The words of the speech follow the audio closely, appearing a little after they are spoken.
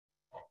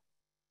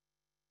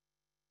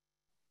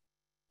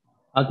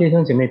好，弟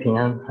兄姐妹平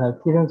安。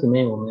弟兄姐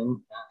妹，我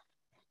们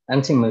安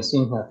静的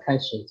心开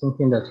始今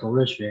天的主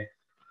日学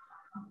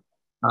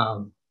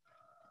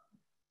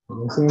我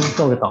们先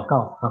做个祷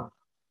告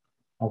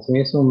主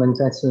耶稣，我们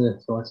再次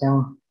所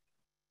将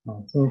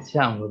今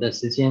下午的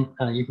时间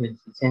一会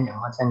时间，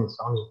仰望在你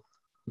手里，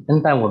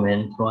恩待我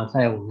们，说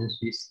在我们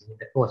学习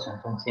的过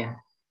程中间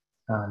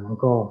能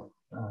够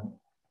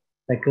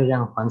在各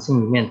样环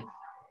境里面，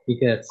一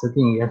个持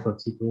定元首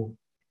基督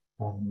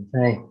你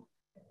在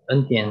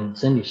恩典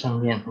真理上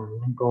面，我们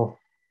能够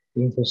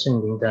因着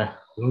圣灵的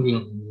引领，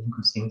我们能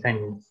够行在你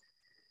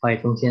话语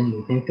中间，每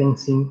天更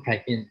新改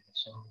变你的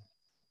生命。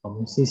我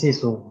们谢谢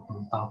主，我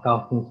们祷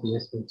告奉主耶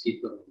稣基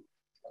督的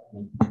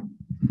名。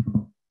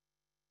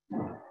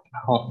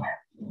然后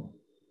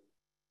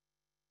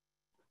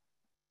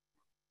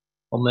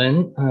我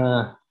们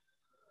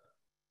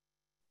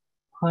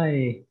快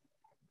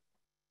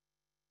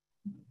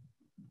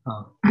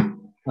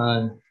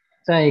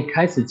在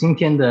开始今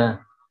天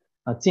的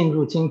进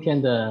入今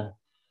天的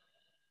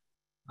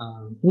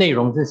内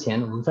容之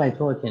前，我们再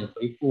做一点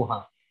回顾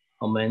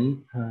我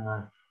们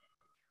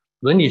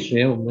伦理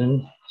学，我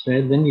们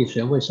学伦理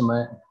学为什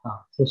么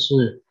就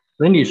是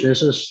伦理学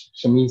是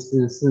什么意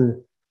思？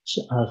是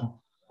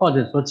或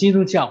者说基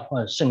督教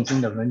或者圣经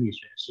的伦理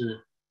学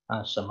是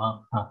什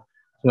么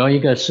主要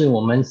一个是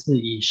我们是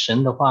以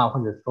神的话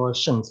或者说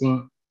圣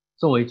经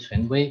作为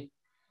权威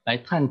来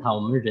探讨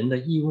我们人的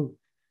义务。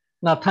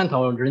那探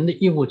讨人的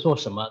义务做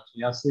什么，主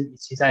要是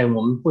其在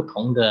我们不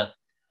同的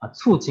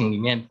处境里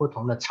面，不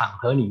同的场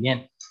合里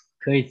面，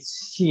可以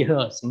契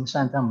合行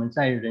善，在我们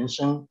在人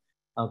生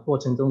过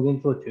程中间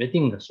做决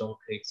定的时候，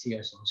可以契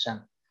合行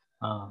善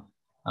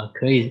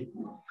可以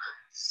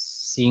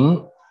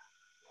行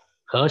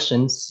合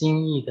神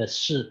心意的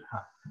事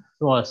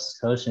做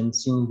合神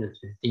心意的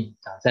决定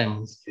在我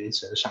们抉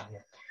择上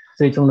面，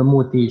最终的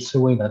目的是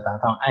为了达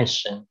到爱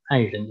神爱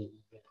人的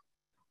意愿。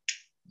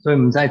所以我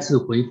们再次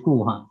回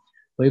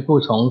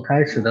顾从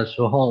开始的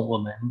时候，我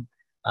们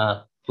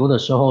读的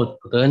时候，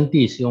德恩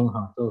弟兄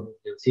都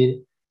有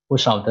些不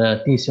少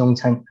的弟兄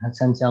参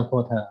加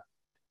过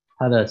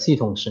他的系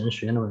统神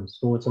学那本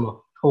书，这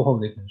么厚厚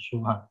的一本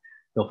书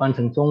有翻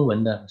成中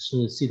文的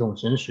是系统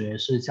神学，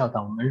是教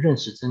导我们认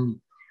识真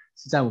理，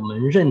是在我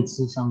们认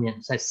知上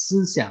面，在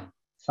思想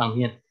上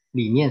面、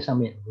理念上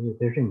面我们有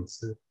个认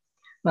知。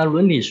那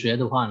伦理学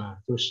的话呢，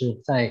就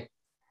是在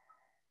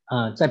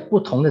不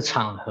同的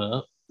场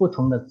合、不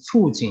同的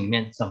处境里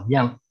面，怎么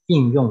样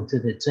应用这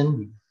个真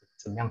理，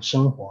怎么样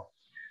生活。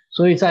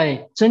所以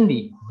在真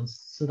理，我们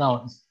知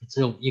道只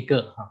有一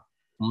个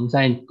我们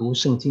在读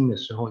圣经的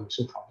时候也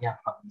是同样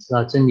知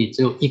道真理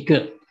只有一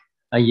个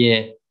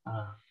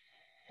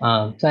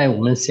在我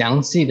们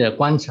详细的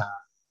观察、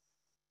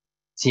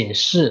解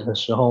释的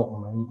时候，我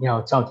们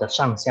要照着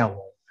上下文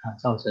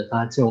照着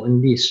它救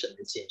恩历史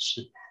的解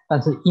释。但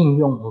是应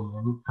用我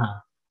们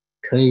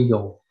可以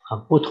有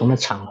不同的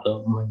场合，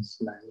我们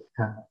来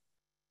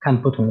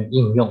看不同的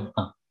应用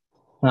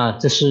那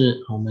这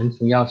是我们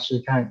主要是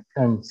看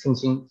圣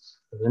经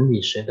伦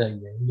理学的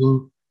原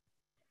因。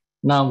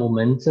那我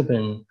们这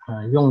本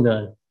用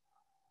的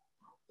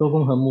多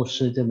公和牧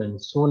师这本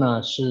书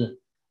呢，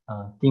是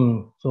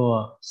定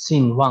做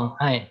信望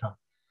爱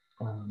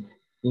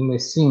因为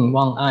信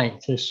望爱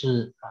这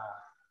是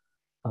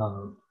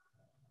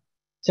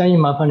嘉义，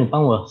麻烦你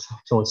帮我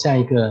走下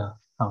一个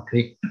可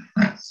以。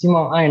信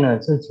望爱呢，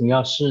这主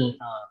要是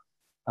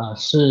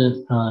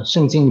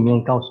圣经里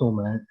面告诉我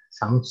们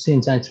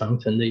现在长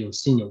存的有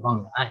信有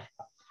望的爱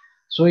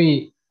所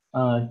以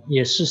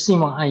也是信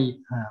望爱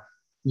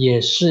也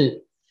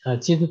是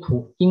基督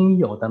徒应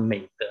有的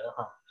美德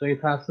所以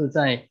他是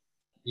在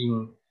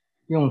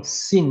用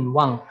信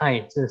望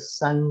爱这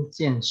三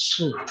件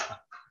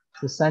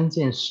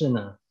事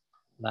呢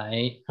来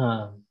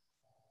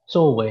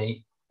作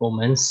为我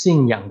们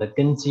信仰的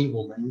根基，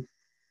我们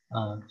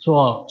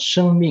做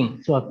生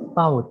命、做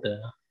道德、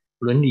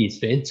伦理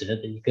学者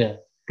的一个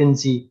根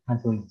基，那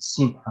就以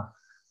信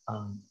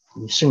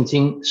以圣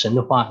经神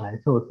的话来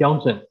做标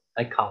准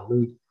来考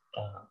虑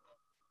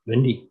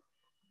伦理。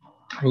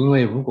因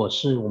为如果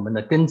是我们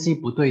的根基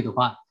不对的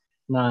话，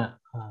那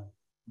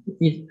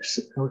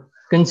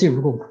根基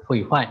如果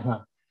毁坏，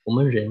那我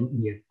们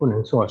人也不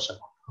能做什么，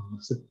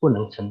是不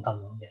能成到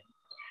永远。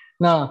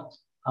那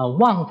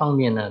望方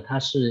面呢，它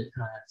是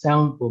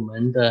将我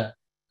们的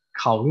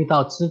考虑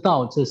到知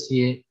道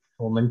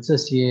我们这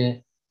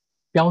些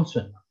标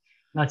准，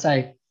那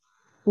在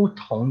不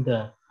同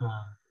的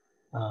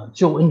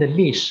救恩的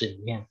历史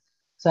里面，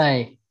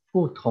在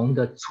不同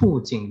的处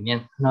境里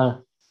面，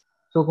那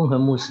周公和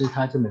牧师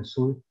他这本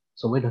书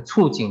所谓的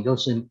处境，就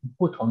是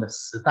不同的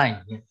时代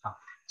里面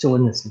救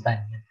恩的时代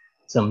里面，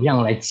怎么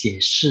样来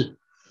解释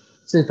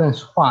这段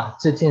话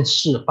这件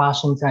事发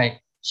生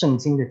在圣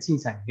经的记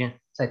载里面，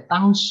在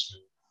当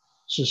时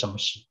是什么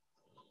事，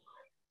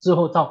之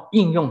后到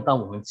应用到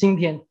我们今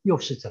天又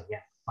是怎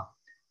样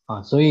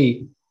所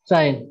以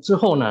在之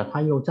后呢，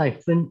他又再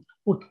分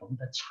不同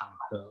的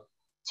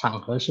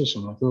场合是什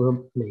么？就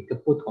是每个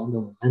不同的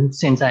我们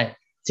现在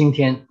今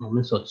天我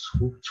们所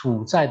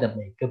处在的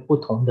每个不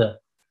同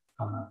的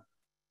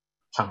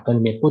场合里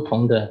面，不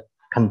同的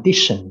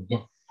condition 里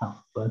面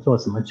我要做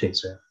什么抉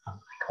择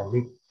考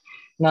虑。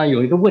那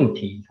有一个问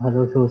题，它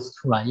就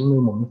出来，因为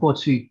我们过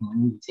去我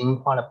们已经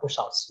花了不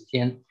少时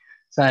间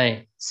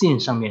在信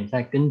上面，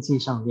在根基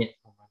上面，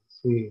我们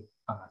去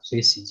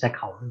学习，在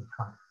考虑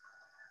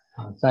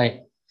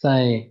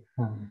在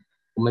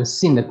我们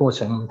信的过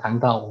程，我们谈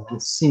到我们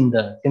信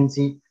的根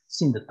基、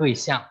信的对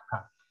象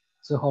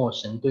之后，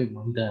神对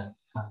我们的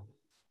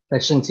在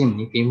圣经里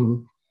面给我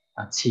们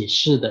启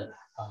示的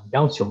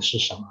要求是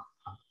什么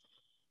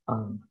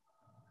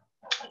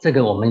这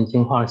个我们已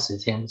经花了时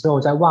间。之后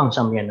在网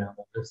上面呢，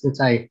我们是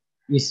在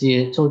一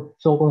些周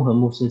公和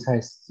牧师在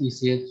一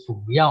些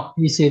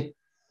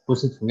不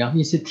是主要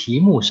一些题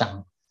目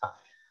上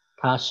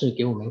他是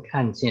给我们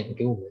看见，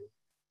给我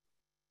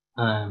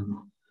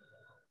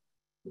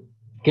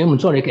们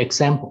做了一个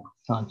example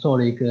做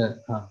了一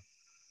个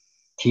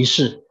提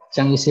示，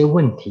将一些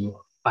问题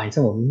摆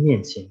在我们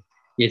面前，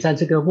也在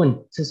这些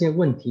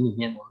问题里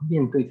面，我们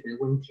面对这些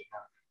问题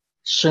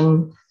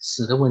生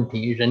死的问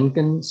题，人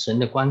跟神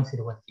的关系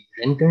的问题，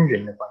人跟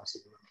人的关系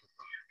的问题，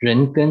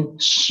人跟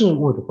事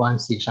物的关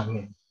系上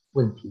面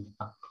问题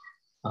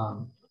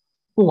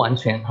不完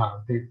全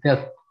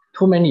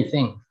too many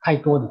things 太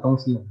多的东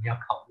西我们要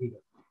考虑的，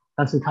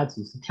但是他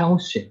只是挑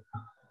选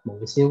某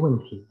一些问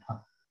题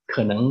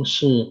可能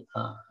是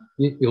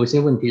有一些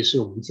问题是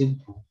我们基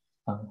督徒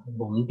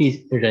我们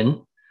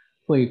人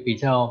会比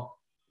较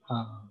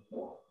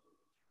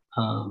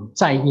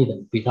在意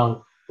的，比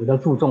较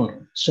注重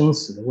生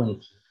死的问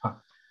题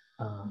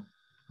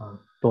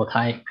堕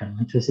胎可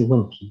能这些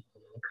问题我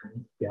们可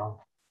能比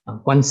较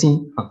关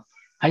心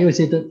还有一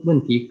些的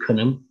问题可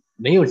能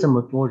没有这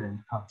么多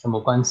人这么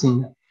关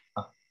心的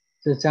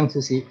就将这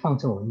些放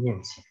在我们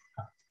面前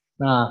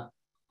那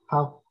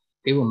他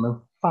给我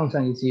们放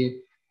上一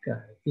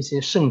些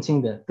圣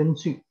经的根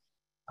据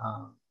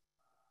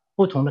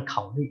不同的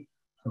考虑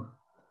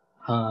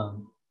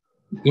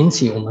引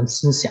起我们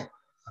思想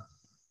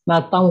那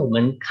当我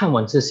们看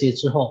完这些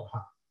之后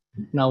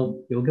那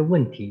有个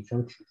问题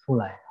就提出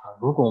来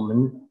如果我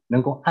们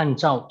能够按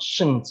照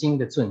圣经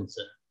的准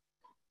则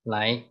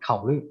来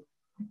考虑，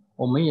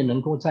我们也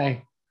能够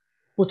在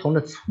不同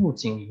的处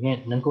境里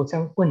面能够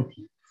将问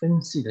题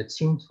分析得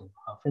清楚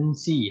分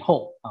析以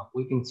后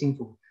不一定清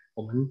楚，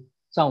我们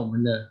照我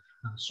们的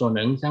所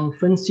能将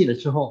分析了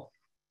之后，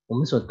我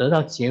们所得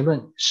到结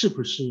论是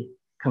不是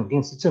肯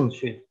定是正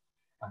确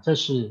的这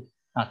是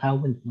他要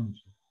问的问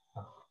题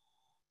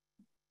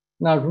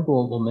那如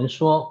果我们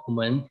说我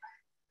们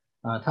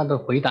他的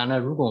回答呢，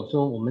如果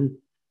说我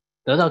们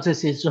得到这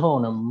些之后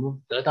呢，我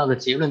们得到的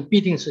结论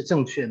必定是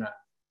正确的，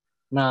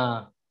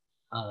那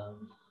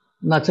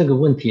这个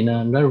问题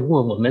呢，那如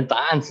果我们答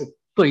案是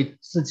对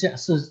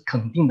是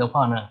肯定的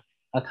话呢，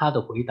那他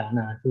的回答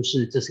呢就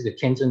是这是个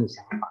天真的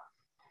想法，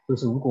就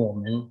是如果我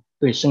们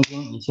对圣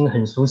经已经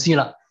很熟悉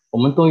了，我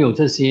们都有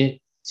这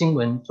些经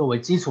文作为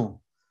基础，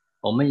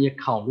我们也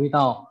考虑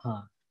到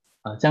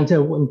将这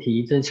个问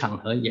题这场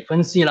合也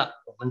分析了，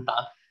我们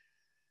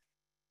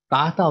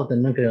达到的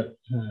那个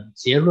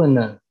结论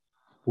呢，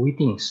不一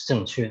定是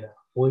正确的，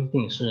不一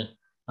定是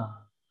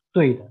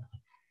对的。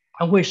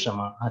那为什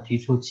么提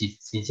出几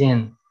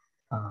件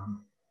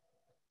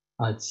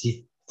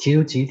提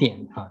出几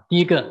点第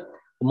一个，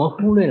我们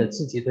忽略了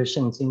自己对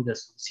圣经的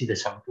熟悉的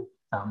程度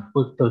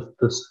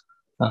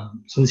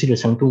熟悉的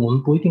程度，我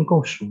们不一定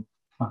够熟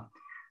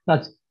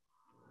那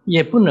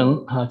也不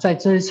能在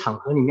这些场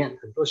合里面，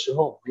很多时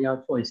候我们要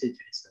做一些抉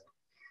择。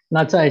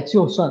那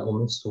就算我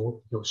们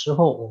熟，有时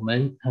候我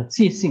们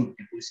记性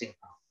也不行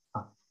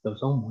有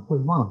时候我们会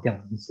忘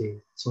掉一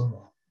些经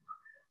文，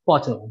或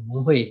者我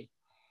们会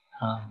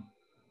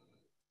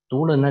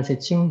读了那些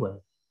经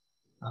文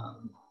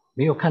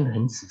没有看得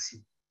很仔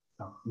细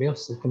没有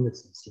十分的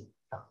仔细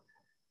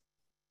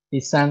第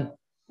三，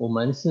我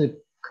们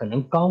是可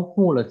能高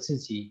估了自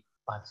己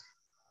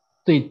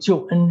对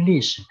救恩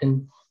历史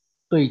跟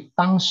对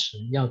当时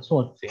要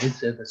做抉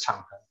择的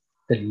场合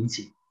的理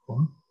解，我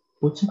们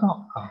不知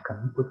道可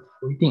能不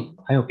一定，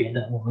还有别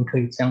的，我们可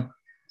以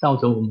照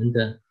着我们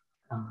的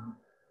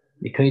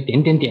也可以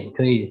点，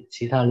可以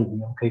其他的理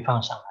由可以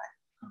放上来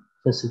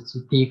这是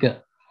第一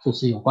个，就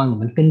是有关我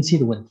们根基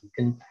的问题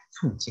跟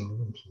处境的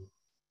问题，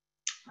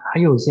还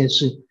有一些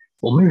是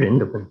我们人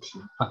的问题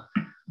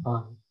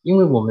因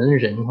为我们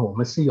人我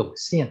们是有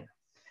限的，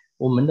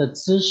我们的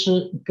知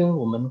识跟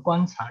我们的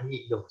观察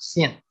力有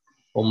限，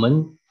我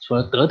们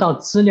所得到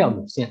资料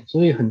有限，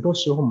所以很多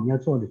时候我们要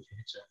做的抉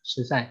择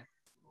是在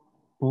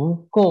不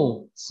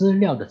够资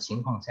料的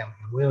情况下面，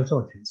我要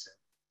做抉择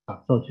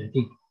做决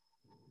定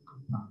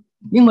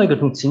另外一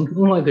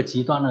个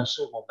极端呢，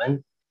是我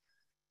们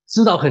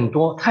知道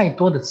太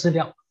多的资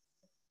料，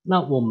那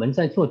我们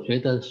在做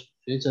抉择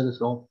的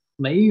时候，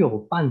没有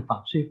办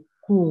法去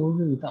顾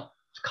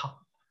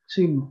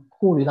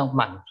虑到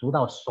满足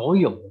到所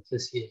有的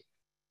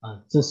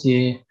这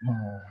些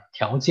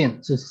条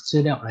件、这些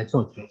资料来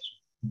做抉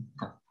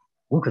择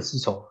无可适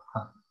从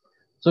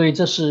所以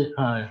这是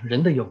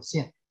人的有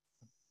限。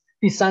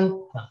第三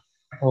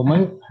我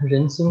们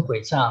人心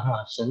诡诈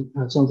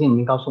圣经里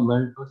面告诉我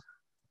们，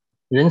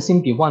人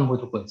心比万物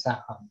都诡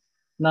诈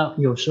那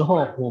有时候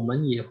我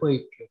们也会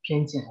有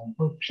偏见，我们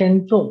会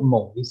偏重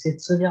某一些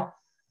资料，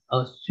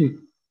而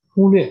去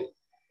忽略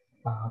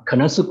可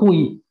能是故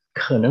意，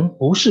可能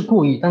不是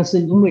故意，但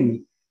是因为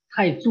你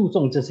太注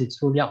重这些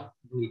资料，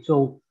你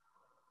就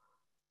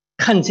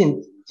看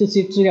见这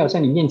些资料在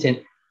你面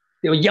前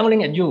有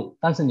yelling at you，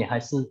 但是你还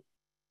是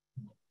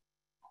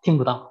听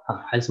不到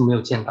还是没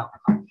有见到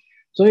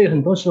所以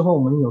很多时候我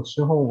们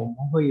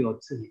会有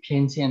自己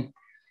偏见，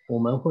我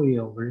们会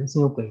有人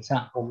心有诡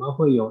诈，我们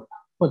会有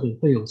或者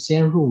会有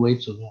先入为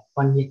主的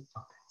观念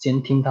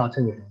先听到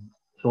这个人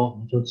说，我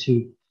们就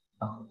去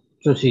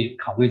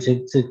考虑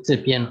这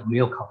边，没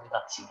有考虑到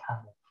其他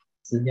的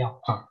资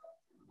料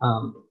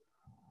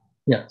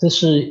这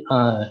是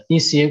一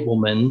些我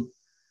们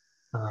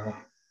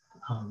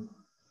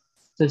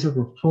在这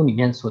本书里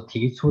面所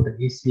提出的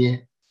一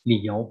些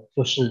理由，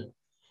就是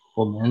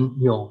我们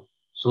有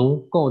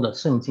足够的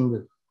圣经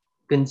的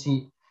根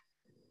基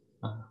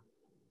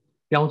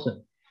标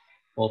准，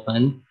我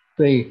们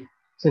对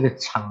这个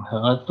场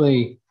合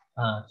对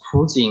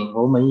处境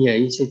我们也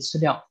有一些资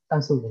料，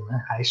但是我们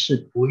还是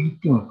不一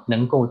定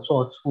能够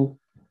做出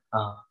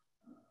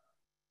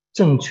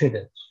正确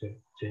的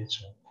抉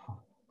择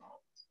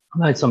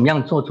那怎么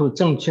样做出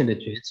正确的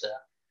抉择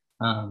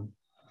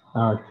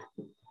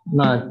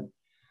那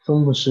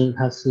宗牧师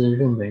他是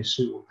认为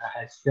是我们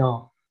还需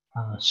要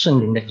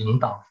圣灵的引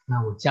导，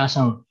那我加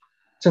上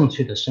正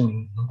确的圣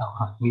灵引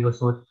导比如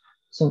说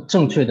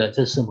正确的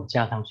这是我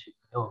加上去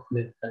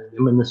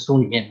原本的书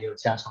里面没有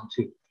加上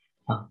去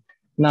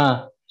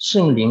那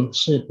圣灵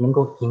是能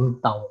够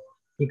引导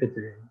一个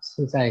人，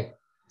是在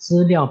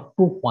资料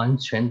不完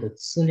全的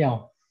资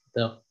料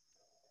的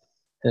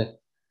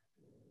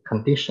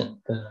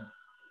condition 的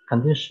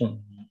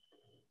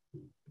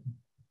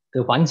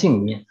环境里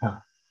面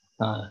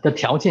的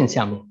条件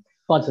下面，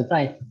或者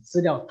在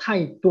资料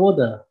太多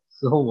的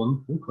时候，我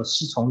们无可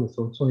适从的时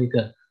候，做一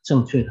个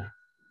正确的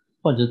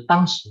或者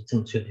当时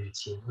正确的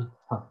结论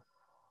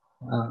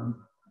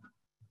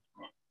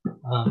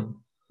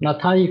那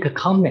他一个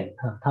comment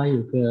他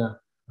有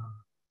个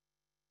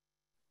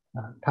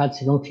他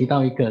其中提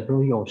到一个，就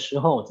是有时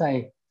候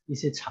在一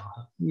些场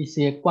合、一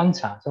些观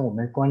察，在我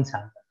们观察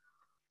的，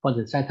或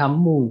者在他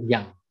牧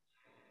养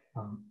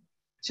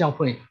教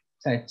会，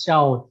在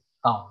教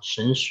导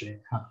神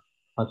学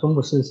中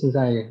国是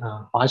在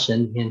华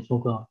神里面做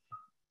过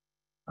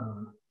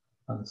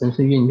神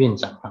学院院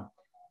长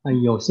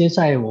有些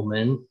在我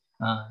们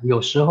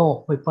有时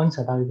候会观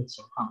察到一个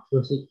情况，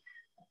就是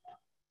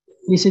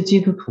一些基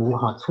督徒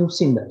初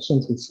信的，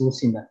甚至初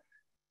信的，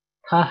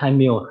他还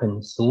没有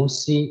很熟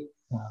悉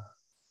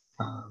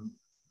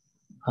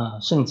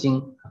圣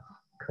经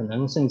可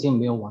能圣经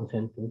没有完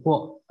全读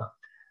过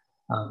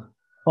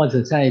或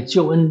者在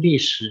救恩历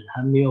史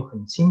还没有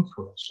很清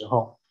楚的时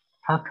候，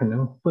他可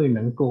能会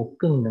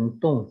更能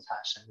洞察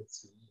神的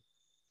旨意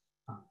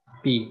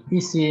比一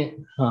些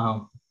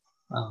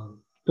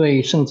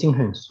对圣经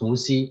很熟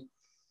悉、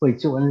对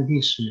救恩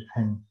历史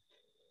很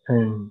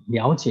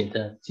了解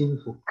的基督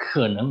徒，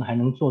可能还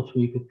能做出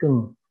一个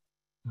更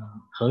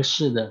合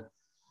适的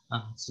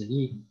旨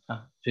意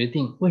决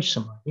定。为什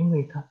么？因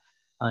为他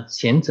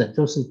前者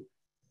就是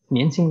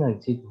年轻的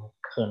基督徒，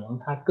可能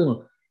他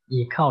更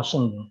依靠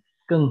圣灵，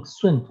更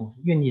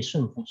愿意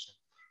顺服神。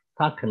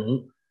他可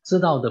能知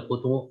道的不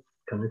多，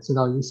可能知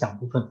道一小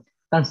部分，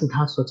但是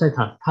他所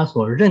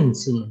认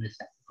知的那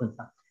小部分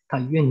上，他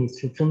愿意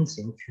去遵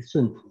行、去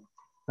顺服，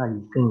那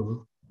你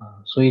更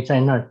所以在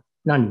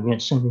那里面，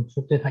圣经是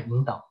对他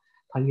引导，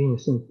他愿意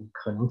顺服，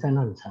可能在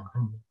那里场合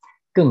里面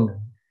更能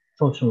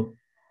做出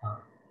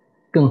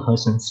更合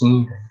神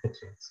心意的一个抉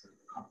择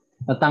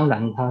那当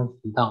然，他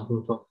提到就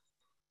是说，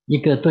一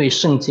个对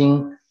圣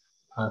经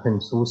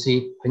很熟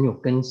悉、很有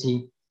根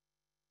基，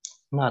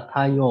那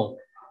他又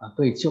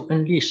对救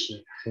恩历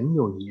史很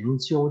有研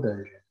究的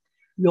人，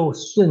又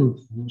顺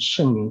服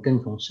圣灵、跟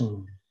从圣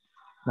灵，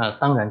那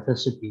当然这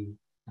是比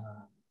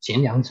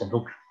前两者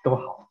都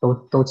好，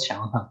都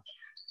强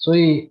所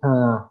以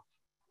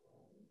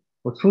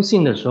我初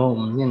信的时候，我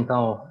们念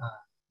到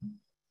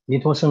尼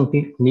托生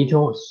弟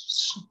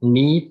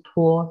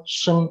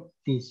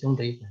兄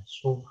的一本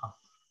书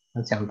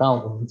讲到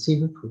我们基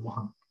督徒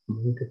我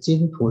们的基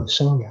督徒的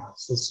生涯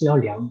是需要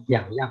两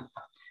样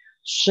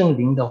圣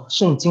经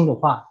的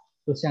话，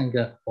就像一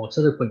个火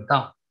车的轨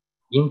道，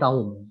引导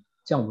我们，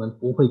叫我们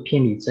不会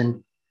偏离真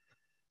理。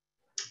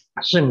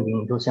圣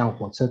灵就像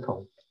火车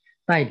头，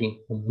带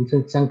领我们这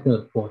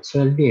个火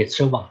车列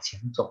车往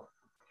前走，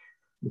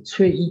你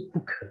缺一不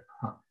可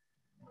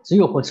只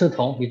有火车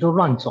头你就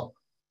乱走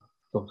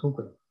出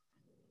轨，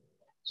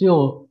只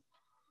有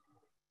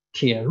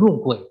铁路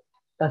轨，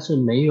但是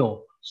没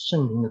有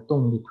圣灵的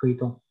动力推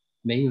动，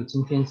没有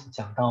今天是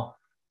讲到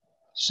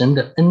神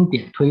的恩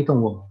典推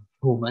动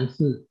我们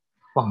是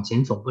往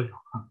前走不了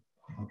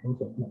往前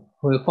走不了，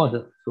或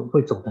者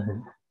会走得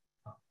很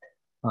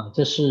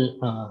这是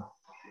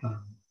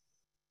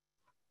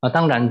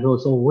当然如果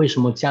说为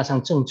什么加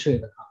上正确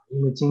的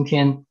因为今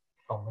天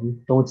我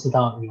们都知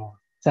道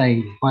在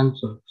有关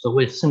所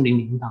谓圣灵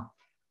引导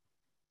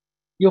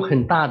有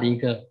很大的一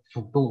个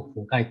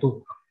覆盖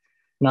度，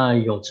那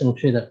有正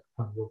确的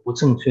有不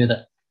正确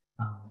的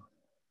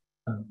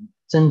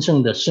真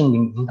正的圣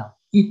灵引导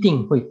一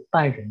定会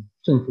带人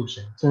顺服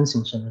神，遵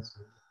行神的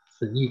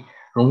旨意，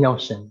荣耀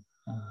神，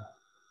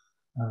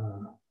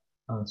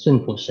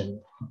顺服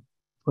神，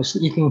或是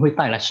一定会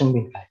带来生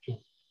命改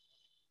变。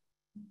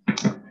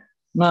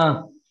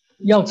那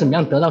要怎么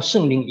样得到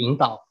圣灵引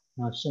导？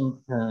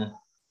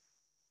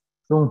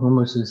中红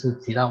牧师是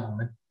提到我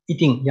们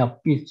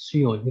必须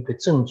有一个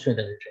正确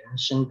的人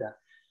生的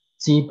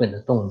基本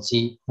的动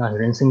机。那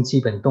人生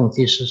基本动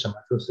机是什么？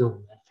就是我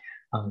们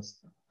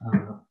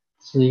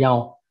是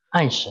要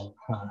爱神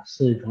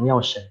是荣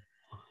耀神。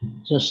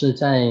这是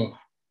在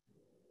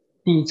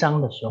第1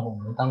章的时候，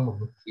当我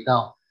们提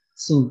到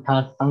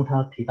当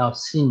他提到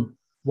信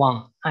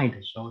望爱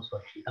的时候，所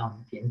提到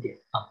一点点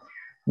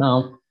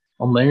那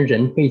我们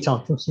人被造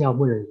就是要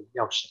为了荣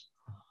耀神，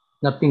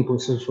那并不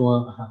是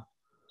说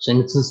神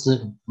的自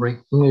私，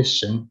因为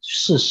神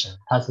是神，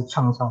他是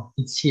创造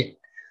一切。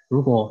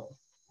如果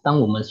当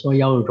我们说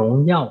要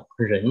荣耀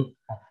人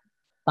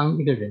当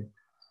一个人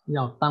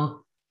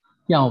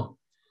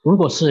如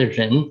果是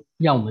人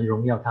要我们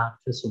荣耀他，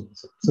这是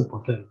不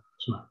对的，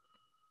是吗？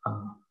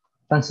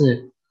但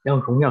是要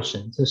荣耀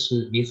神，这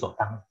是理所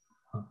当然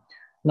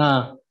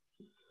那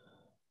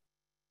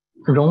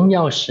荣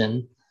耀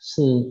神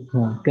是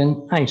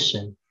跟爱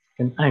神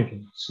跟爱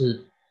人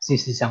是息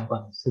息相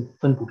关，是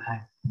分不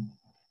开。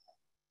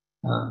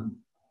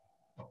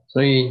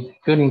所以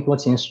哥林多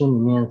前书里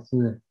面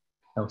是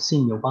有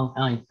信有望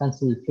爱，但是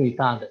其中最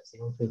大的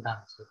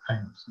是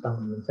爱，是当我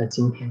们在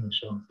今天的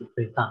时候是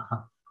最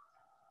大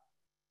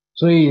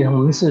所以我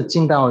们是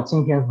今天我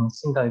们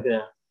进到一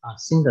个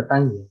新的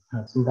单元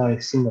进到一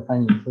个新的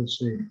单元，就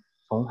是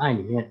从爱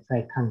里面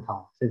在探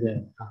讨这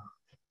个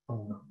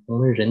我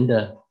们人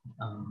的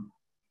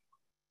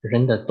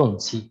动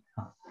机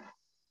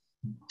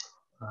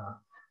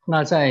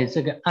那在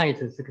这个爱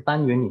的这个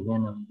单元里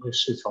面呢，我们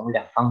是从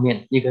2方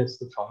面，一个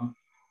是从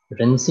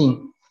人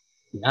性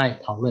与爱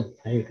讨论，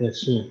还有一个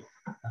是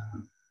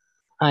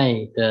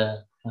爱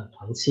的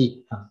团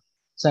契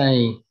在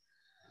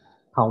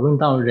讨论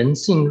到人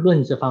性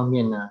论这方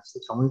面呢，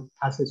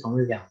它是从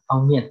2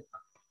方面，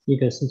一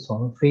个是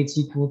从非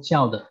基督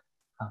教的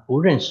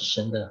不认识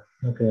神的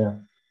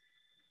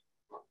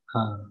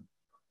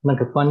那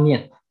个观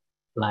念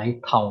来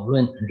讨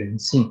论人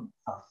性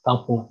包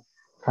括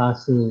它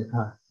是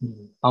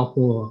包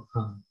括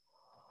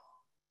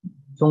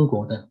中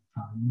国的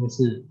因为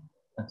是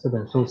这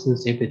本书是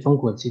写给中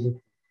国基督徒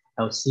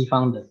还有西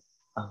方的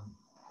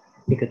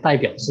一个代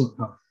表性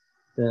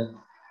的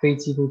非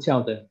基督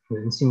教的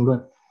人性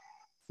论。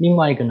另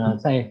外一个呢，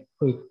他也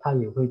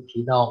会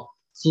提到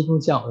基督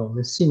教我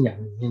们信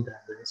仰里面的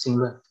人性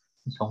论，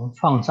从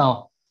创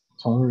造，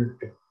从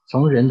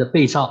人的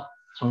被造，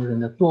从人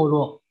的堕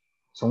落、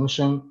重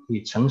生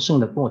与成圣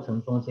的过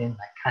程中间来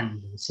看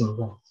人性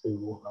论是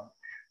如何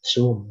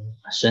使我们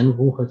神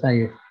如何在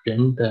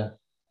人的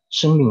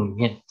生命里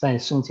面，在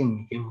圣经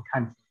里给我们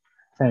看，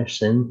在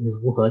神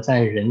如何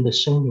在人的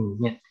生命里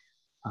面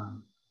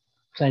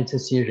在这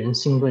些人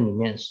性论里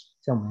面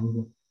叫我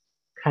们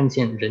看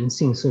见人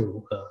性是如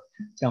何，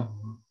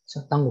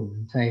当我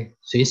们在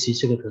学习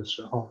这个的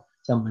时候，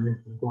叫我们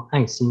能够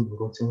爱心能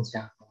够增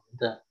加我们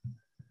的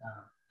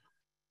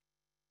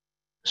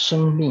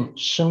生命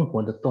生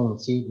活的动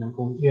机能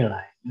够越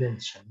来越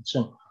纯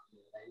正，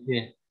越来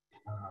越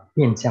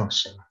面向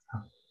神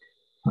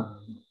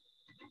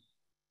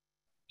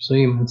所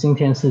以我们今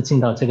天是进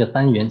到这个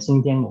单元，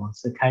今天我们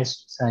是开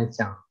始在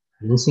讲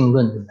人性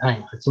论与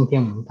爱，今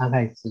天我们大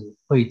概只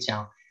会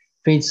讲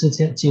非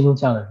基督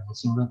教的人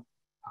性论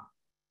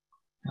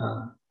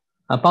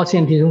抱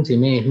歉弟兄姐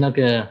妹，那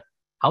个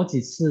好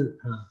几次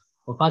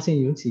我发现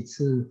有几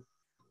次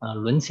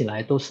轮起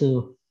来都是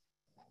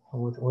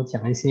我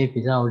讲一些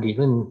比较理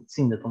论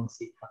性的东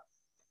西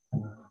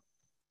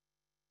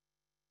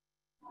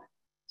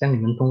将你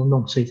们都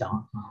弄睡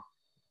着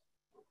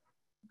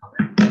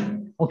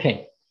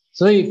OK，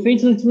 所以非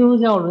基督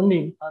教伦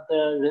理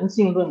的人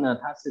性论呢，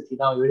它是提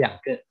到有2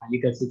个一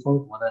个是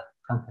中国的，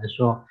刚才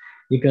说，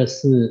一个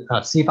是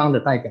西方的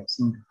代表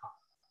性的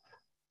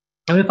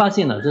你会发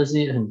现呢，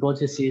很多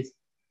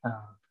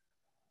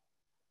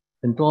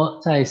很多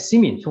在西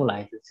敏出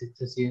来的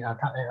这些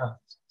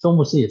周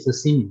牧师也是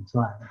西敏出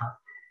来的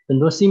很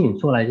多西敏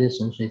出来的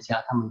神学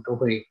家，他们都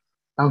会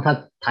当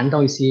他谈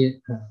到一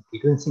些理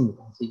论性的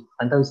东西，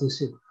谈到一些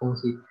东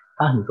西，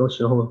他很多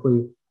时候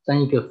会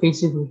将一个非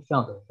基督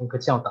教的那个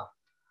教导，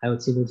还有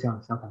基督教的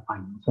教导反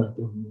映出来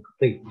跟那个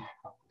对比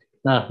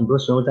那很多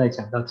时候在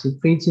讲到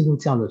非基督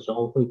教的时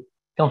候，会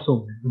告诉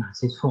我们哪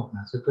些错，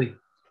哪些对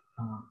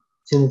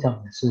基督教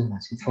也是哪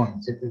些错，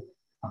哪些对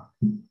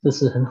这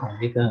是很好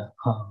的一个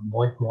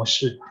模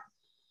式。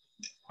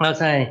那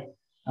在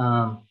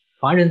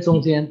华人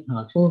中间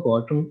中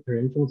国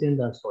人中间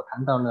的所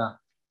谈到的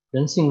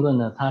人性论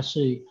呢，它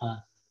是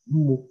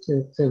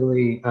这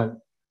位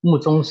穆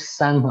宗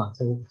三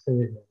这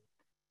个人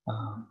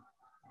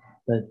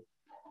的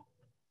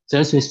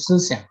哲学思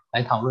想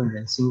来讨论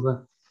人性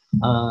论。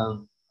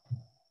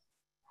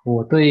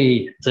我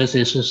对哲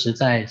学是实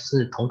在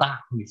是头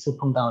大，每次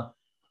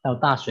到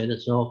大学的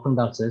时候碰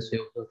到哲学，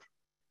我就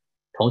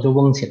头就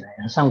嗡起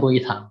来，上过一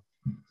堂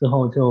之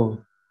后就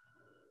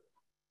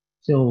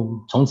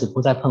从此不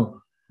再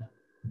碰。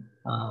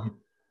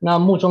那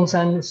穆宗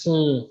三是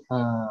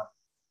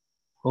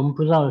我们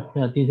不知道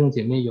弟兄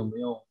姐妹有没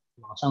有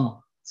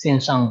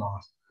线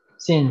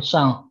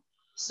上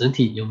实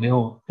体有没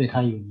有对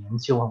他有研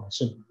究或者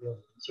是没有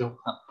研究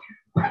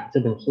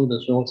这本书的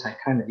时候才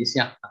看了一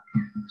下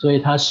所以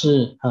他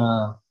是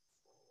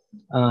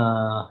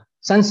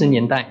30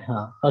年代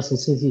20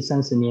世纪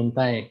30年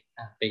代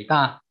北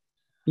大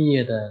毕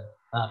业的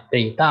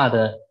北大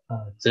的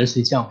哲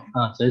学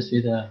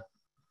的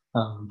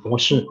博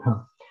士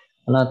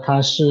那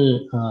他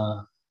是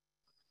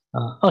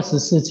20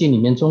世纪里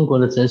面中国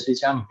的哲学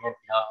家里面比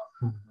较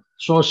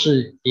说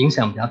是影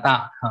响比较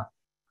大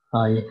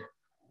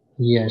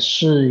也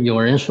是有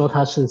人说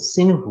他是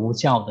新儒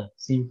教的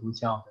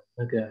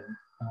那个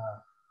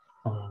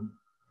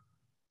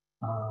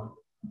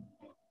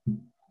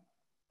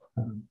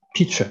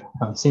teacher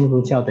新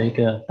儒教的一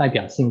个代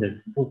表性的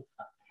人物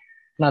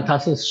那他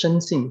是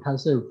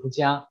儒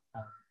家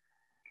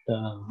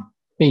的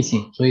背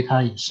景，所以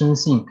他也深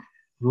信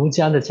儒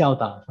家的教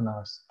导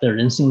的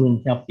人性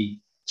论要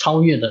比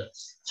超越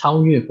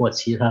过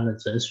其他的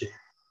哲学。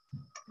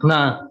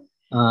那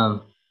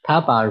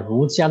他把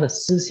儒家的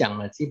思想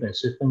呢，基本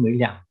是分为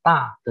2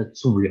大的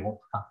主流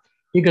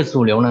一个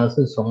主流呢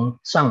是从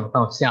上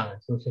到下的，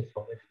就是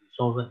所谓的宇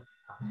宙论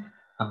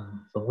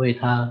所谓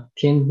他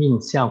天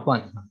命下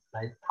贯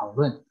来讨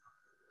论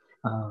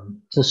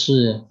这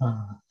是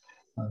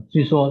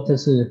据说这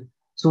是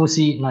朱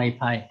熹那一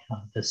派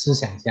的思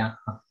想家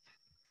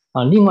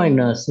另外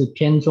呢是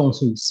偏重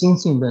是心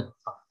性论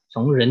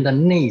从人的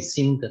内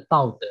心的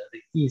道德的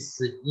意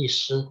识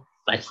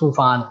来出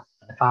发的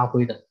来发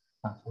挥的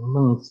从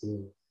孟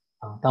子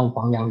到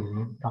王阳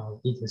明到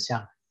一直下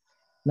来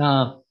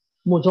那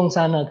穆宗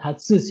三呢他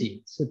自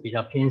己是比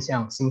较偏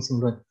向心性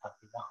论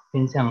比较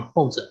偏向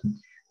后者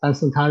但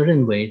是他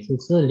认为这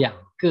2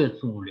个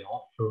主流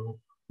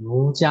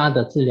儒家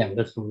的这2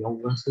个主流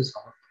无论是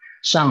从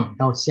上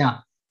到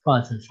下或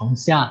者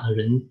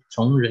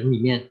从人里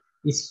面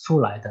一起出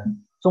来的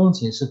终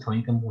结是同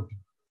一个目的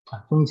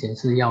终结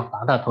是要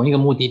达到同一个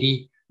目的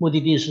地目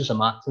的地是什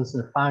么就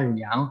是发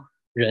扬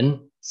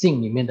人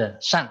性里面的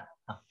善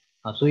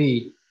所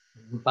以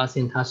我们发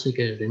现它是一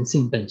个人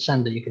性本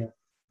善的一个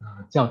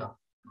教导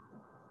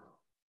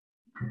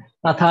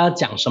那他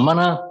讲什么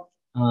呢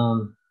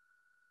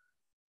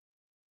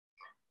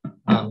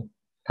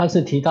他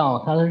是提到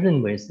他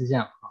认为是这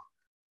样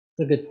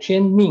这个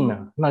天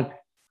命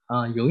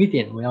那有一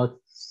点我要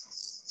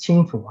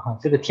清楚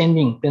这个天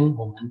命跟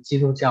我们基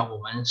督教我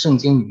们圣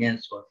经里面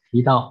所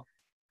提到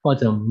或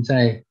者我们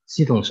在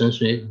系统神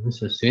学我们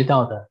所学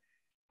到的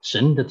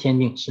神的天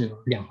命是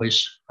2回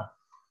事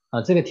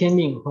这个天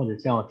命或者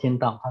叫天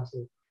道它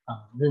是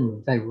认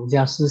为在儒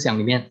家思想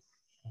里面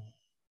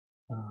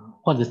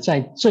或者在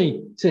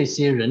这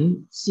些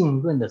人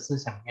性论的思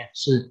想里面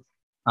是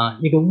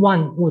一个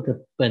万物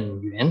的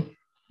本源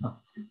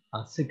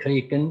是可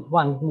以跟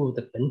万物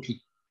的本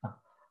体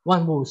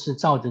万物是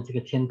照着这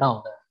个天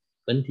道的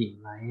本体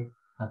来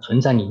存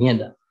在里面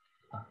的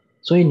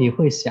所以你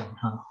会想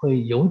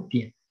会有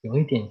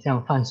一点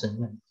像泛神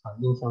论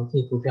印象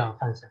基督教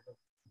泛神论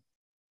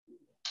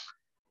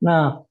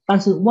那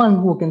但是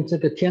万物跟这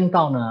个天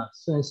道呢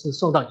虽然是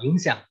受到影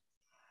响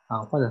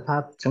或者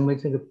它成为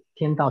这个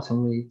天道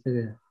成为这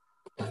个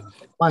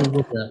万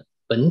物的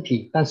本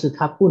体但是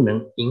它不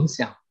能影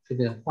响这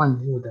个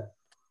万物的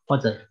或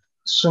者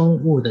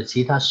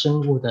其他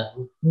生物的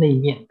内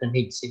面的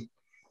内心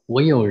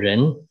唯有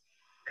人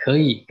可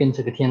以跟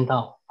这个天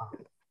道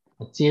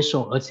接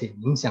受而且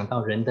影响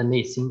到人的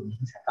内心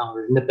影响到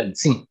人的本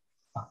性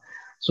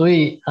所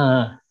以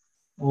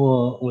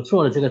我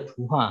做了这个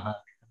图画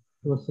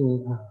都是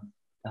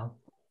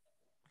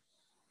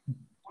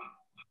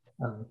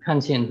看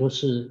见都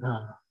是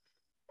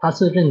他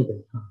是认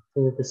为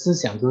这个思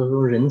想就是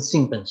说人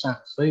性本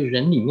善所以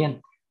人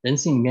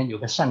性里面有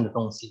个善的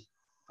东西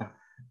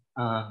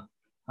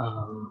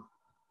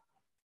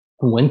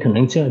古文可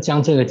能就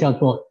将这个叫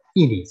做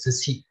义理之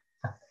气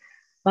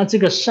那这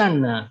个善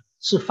呢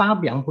是发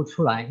扬不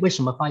出来为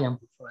什么发扬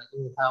不出来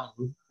因为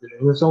我们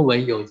人的周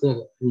围有这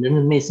个人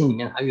的内心里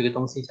面还有一个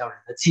东西叫人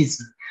的气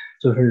质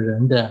就是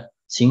人的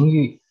情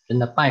欲人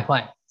的败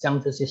坏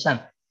将这些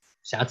善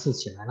瑕疵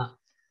起来了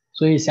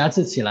所以瑕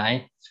疵起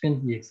来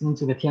也跟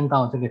这个天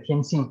道这个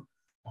天性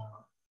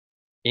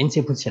连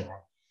接不起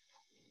来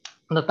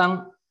那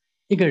当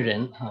一个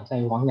人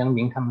在王阳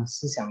明他们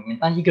思想里面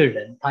当一个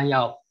人他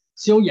要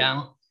修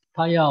养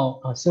他要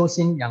修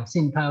心养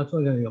性他要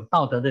做一个有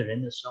道德的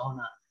人的时候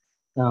呢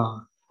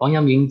王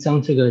阳明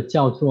将这个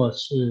叫做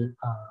是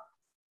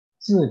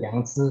致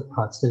良知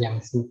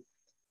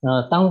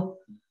当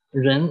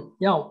人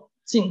要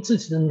尽自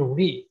己的努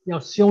力要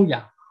修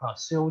养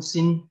修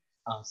心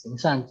行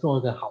善，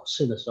做个好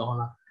事的时候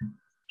呢，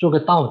做个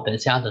道德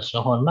家的时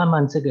候，慢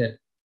慢这个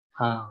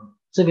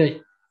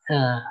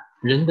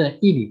人的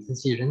义理之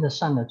气，人的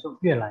善呢就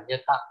越来越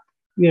大，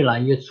越来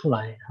越出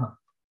来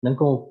能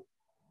够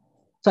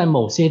在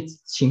某些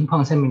情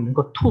况下面能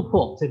够突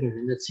破这个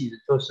人的气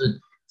质，就是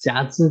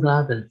夹制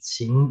他的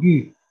情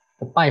欲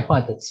的败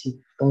坏的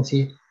东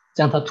西，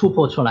将它突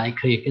破出来，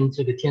可以跟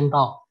这个天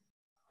道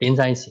连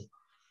在一起。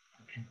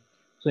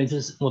所以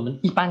这是我们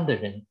一般的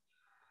人。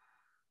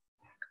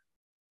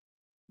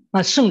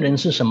那圣人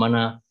是什么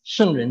呢？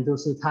圣人就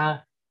是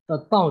他的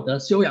道德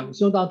修养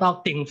修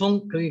到顶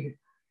峰，可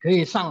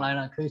以上来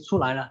了，可以出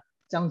来了，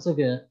将这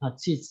个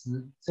气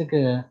质，这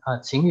个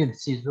情欲的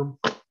气质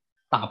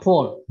打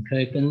破了，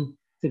可以跟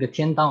这个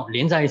天道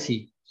连在一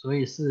起，所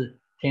以是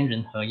天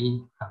人合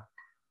一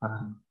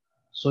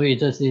所以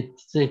这些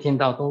天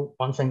道都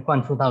完全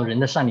灌注到人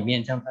的善里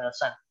面，将他的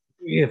善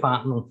越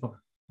发弄出来。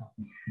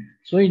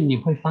所以你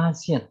会发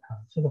现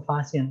这个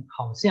发现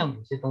好像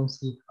有些东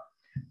西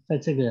在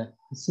这个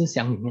思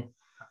想里面，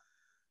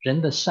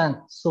人的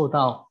善受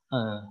到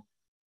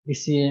一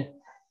些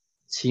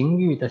情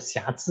欲的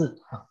辖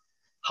制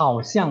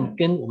好像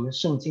跟我们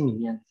圣经里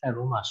面在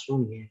罗马书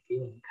里面给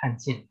我们看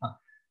见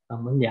我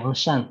们良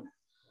善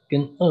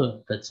跟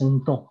恶的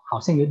争斗好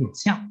像有点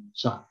像，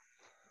是吧？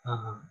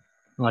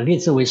立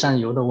志为善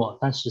由得我，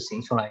但是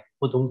行出来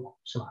不懂我，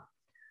是吧？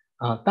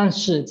但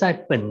是在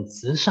本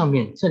质上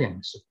面这两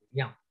个是不一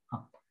样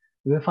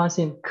你会发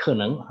现可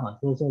能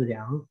就是这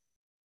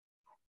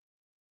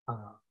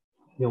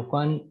有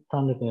关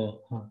他那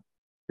个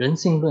人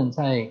性论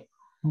在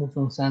穆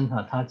中山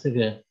他这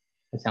个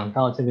讲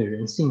到这个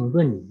人性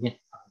论里面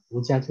儒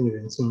家这个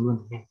人性论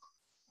里面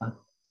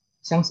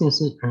相信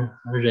是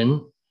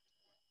人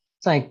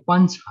在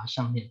观察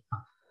上面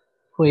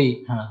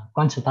会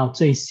观察到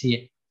这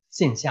些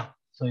现象，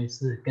所以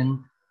是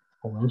跟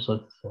我们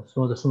所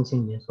说的圣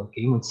经里面所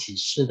给我们启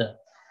示的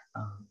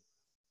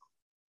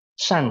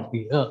善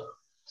与恶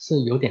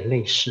是有点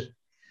类似，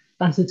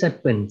但是在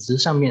本质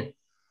上面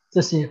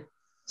这些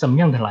怎么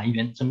样的来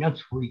源怎么样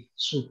处理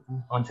是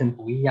完全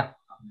不一样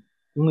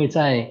因为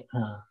在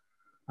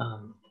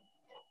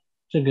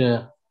这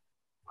个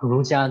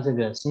儒家这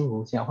个新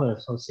儒家或者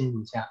说新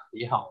儒家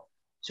也好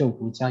旧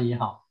儒家也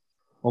好，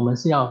我们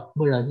是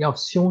为了要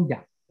修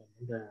养我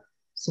们的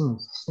性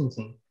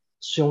情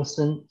修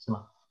身是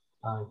吗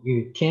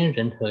与天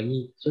人合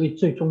一，所以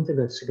最终这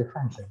个是个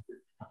泛神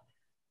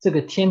这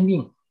个天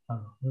命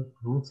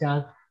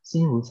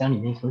新儒家里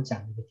面所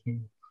讲的一个天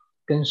命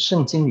跟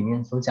圣经里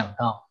面所讲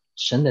到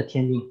神的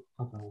天命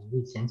或者我们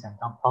以前讲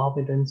到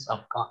providence of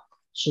God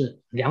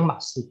是两码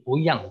事不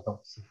一样的东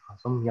西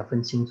所以我们要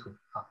分清楚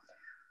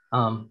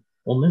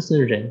我们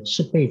是人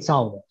是被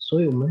造的，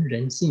所以我们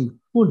人性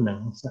不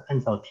能是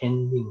按照天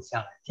命下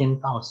来天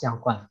道相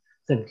贯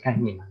这个概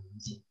念来理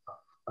解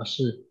而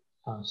是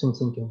圣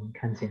经给我们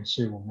看见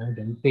是我们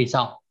人被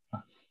造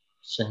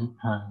神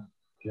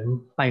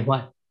人败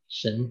坏，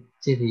神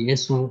借着耶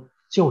稣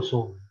救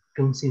赎我们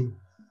更新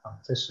我们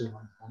这是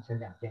完全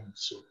两件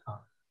事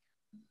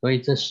所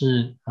以这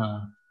是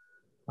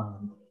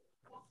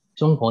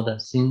中国的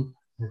新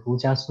儒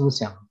家思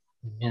想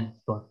里面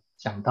所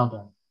讲到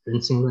的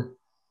人性论。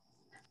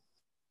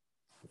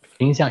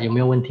评一下有没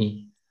有问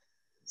题？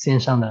线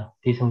上的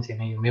弟兄姐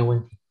妹有没有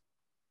问题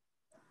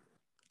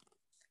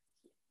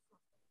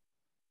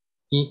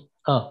？1、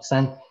2、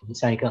3，我们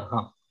下一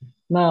个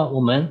那我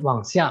们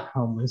往下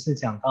我们是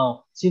讲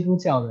到基督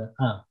教的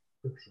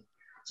对不起，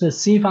是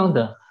西方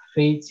的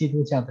非基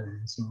督教的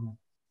人性论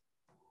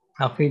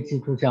非基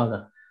督教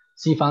的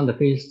西方的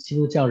非基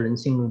督教人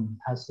性论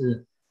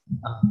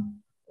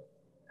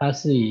它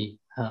是以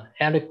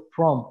Eric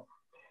Fromm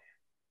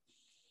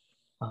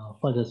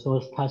或者说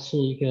它是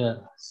一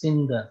个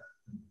新的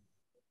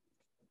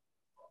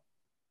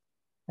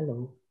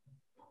Hello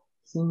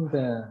新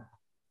的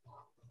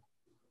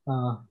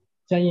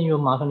江燕优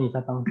麻烦你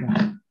再帮一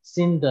下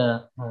新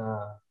的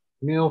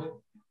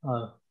New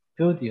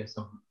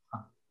Buddhism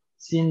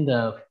新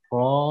的弗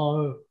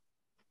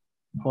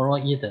洛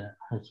伊德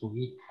主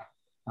义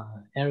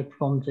Eric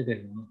Fromm 这个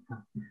人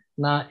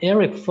那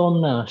Eric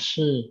Fromm 呢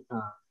是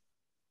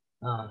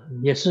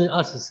也是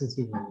20世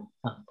纪的人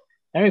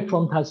Eric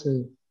Fromm 他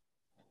是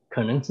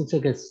可能是这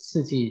个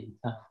世纪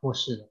过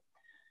世的。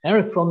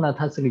Eric Fromm 呢，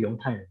他是个犹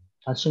太人，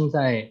他生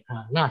在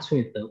纳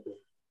粹德国，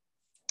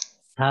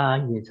他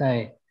也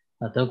在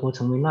德国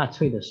成为纳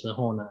粹的时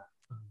候呢，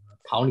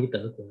逃离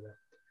德国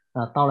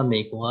的，到了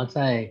美国，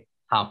在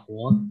哈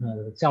佛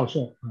教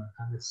授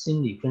他的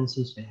心理分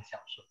析学的教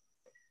授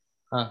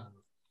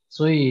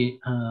所以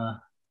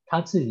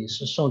他自己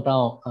是受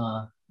到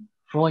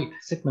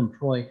Sigmund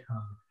Freud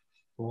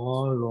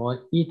弗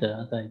洛伊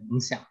德的影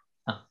响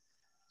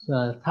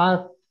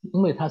他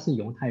因为他是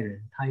犹太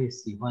人，他也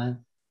喜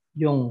欢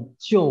用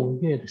旧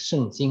约的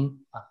圣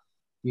经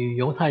与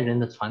犹太人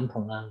的传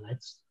统来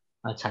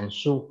阐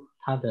述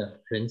他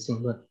的人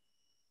性论。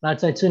那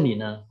在这里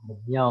呢，我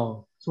们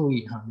要注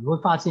意你会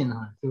发现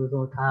就是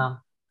说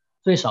他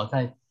最少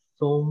在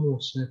周牧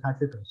师他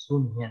这本书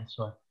里面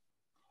所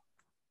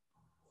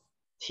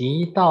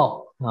提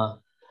到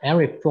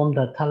Eric Fromm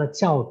的他的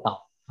教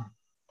导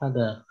他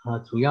的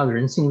主要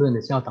人性论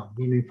的教导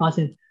里面，你发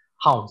现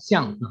好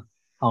像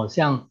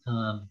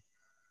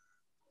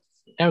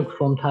Eric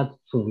Fromm 他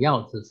主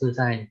要只是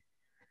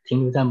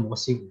停留在摩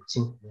西五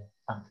经里面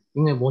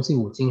因为摩西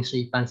五经是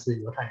一般是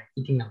犹太人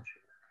一定要学的，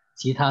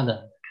其他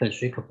的可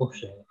学可不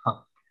学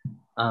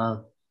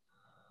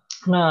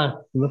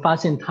那你们发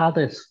现他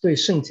的对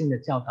圣经的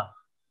教导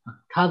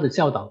他的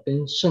教导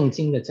跟圣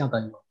经的教导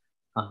有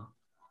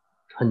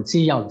很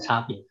基要的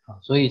差别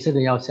所以这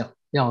个要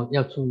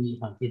注意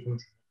弟兄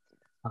姐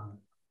妹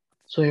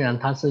虽然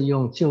他是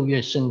用旧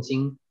约圣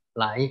经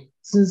来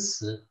支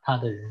持他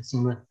的人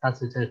性论，但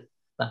是这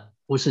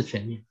不是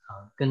全面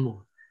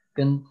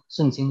跟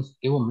圣经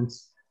给我们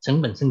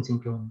整本圣经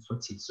给我们所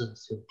启示的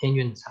是有天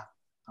渊的差别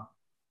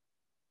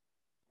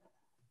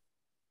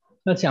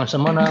那讲什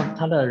么呢？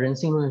他的人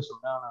性论是什么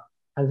呢？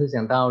他是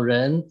讲到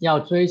人要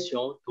追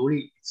求独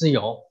立自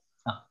由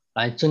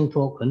来挣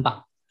脱捆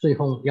绑，最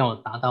后要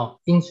达到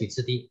应许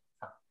之地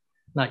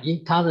那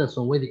他的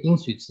所谓的应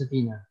许之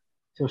地呢，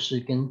就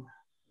是跟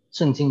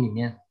圣经里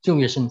面旧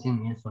约圣经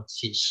里面所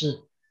启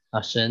示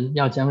神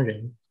要将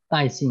人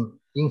带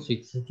进应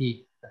许之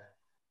地的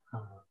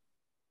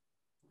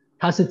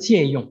他是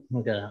借用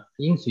那个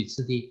应许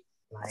之地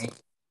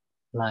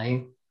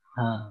来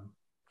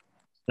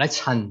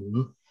阐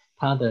明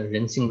他的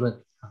人性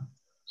论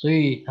所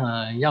以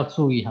要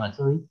注意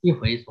就是一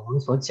会我们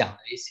所讲的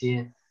一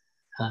些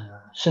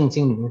圣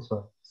经里面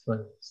所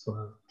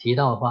提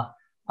到的话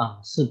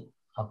是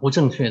不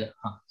正确的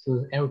就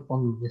是 Eric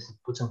Fromm 里面是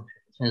不正确的，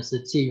现在是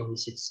借用一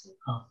些词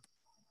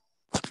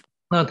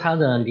那他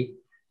的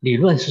理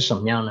论是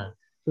什么样呢？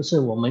就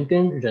是我们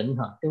跟人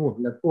跟我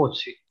们的过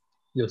去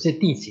有些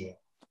缔结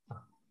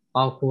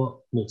包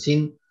括母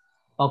亲，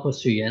包括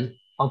水源，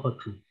包括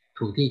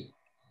土地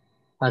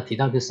他提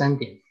到这3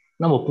点。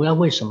那我不知道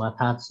为什么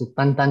他是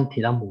单单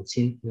提到母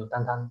亲，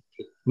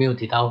没有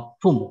提到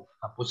父母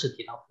不是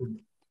提到父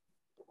母。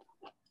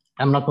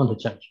I'm not going to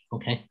judge,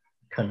 OK？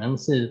 可能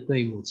是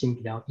对母亲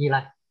比较依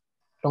赖，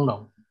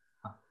懂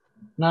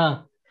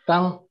那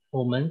当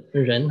我们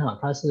人他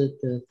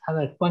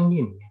的观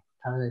念里面，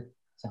他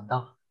讲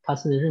到他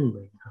是认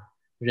为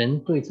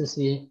人对这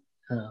些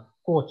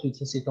过去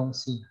这些东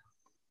西，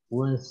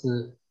无论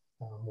是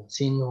母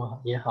亲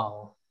也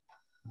好，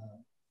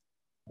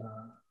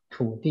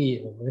土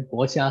地，我们的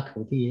国家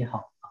土地也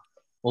好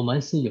我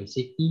们是有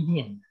些依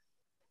恋的。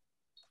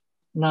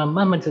那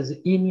慢慢这是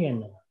依恋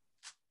呢，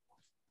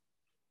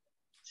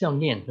是要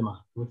念是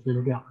吗？不是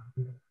料，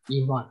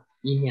依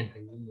念的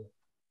依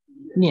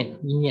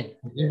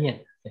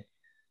念对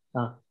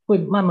会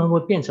慢慢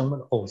会变成我们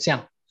的偶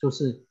像，就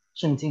是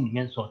圣经里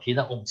面所提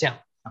的偶像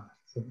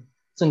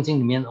圣经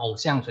里面偶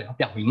像所要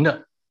表明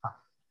的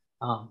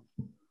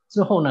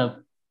之后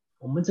呢，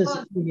我们这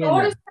些依恋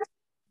呢，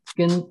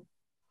跟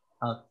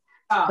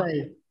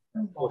在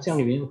偶像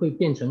里面会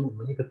变成我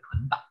们一个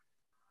捆绑。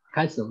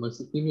开始我们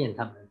是依恋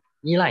他们，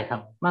依赖他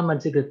们，慢慢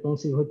这个东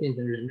西会变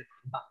成人的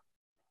捆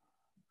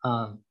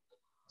绑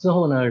之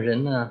后呢，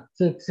人呢，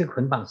这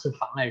捆绑是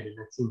妨碍人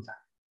的进展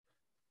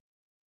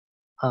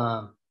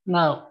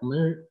那我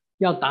们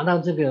要达到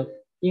这个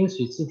应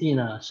许之地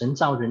呢，神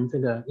造人这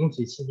个应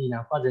许之地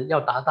呢，或者要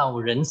达到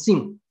人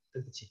性，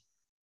对不起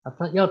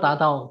他要达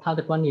到他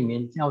的观念里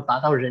面要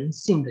达到人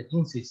性的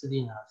应许之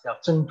地呢，是要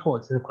挣脱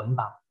这个捆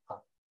绑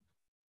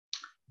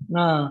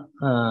那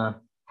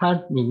它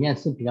里面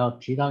是比较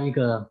提到一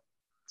个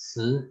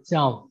词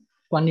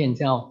观念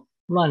叫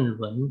乱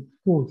伦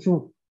互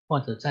助，或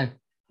者在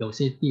有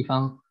些地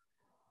方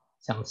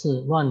讲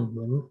是乱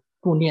伦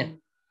互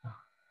恋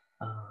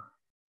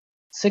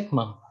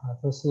Sigmund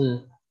就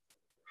是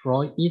弗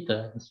洛伊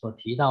德所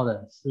提到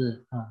的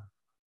是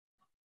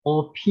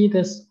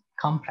Oedipus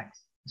complex，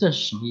 这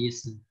是什么意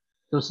思？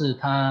就是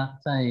他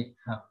在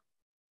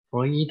弗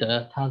洛伊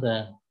德他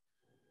的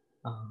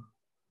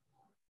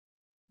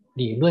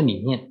理论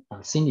里面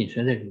心理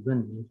学的理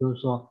论里面，就是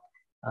说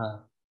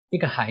一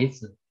个孩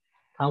子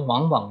他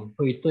往往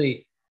会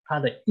对他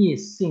的异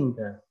性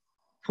的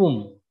父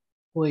母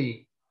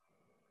会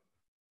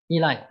依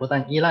赖，不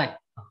但依赖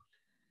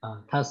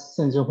他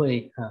甚至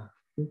会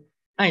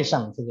爱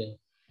上这个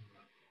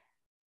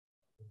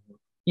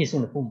异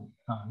性的父母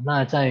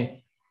那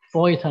在弗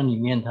洛伊德里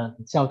面他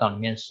的教导里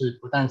面是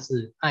不但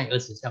是爱，而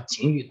且叫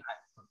情欲的爱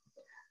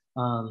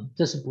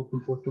这是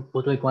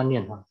不对观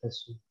念这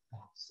是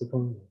十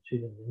分有趣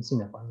的人性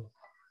的观念。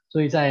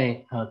所以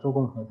在周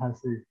公和他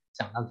是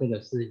讲到这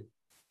个是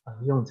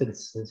用这个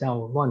词叫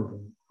乱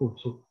伦互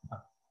助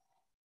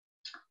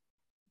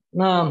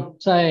那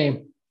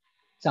在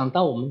讲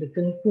到我们的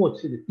跟过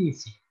去的缔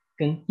结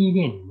跟依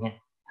恋里面，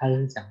他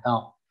是讲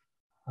到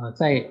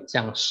在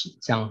讲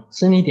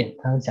深一点，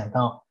他是讲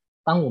到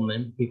当我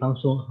们比方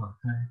说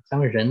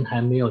当人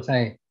还没有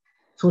在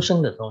出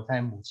生的时候，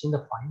在母亲的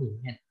怀里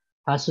面，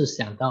他是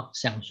享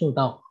受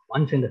到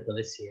完全的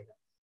和谐的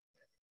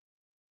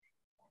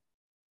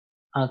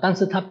但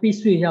是他必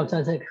须要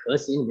在这个和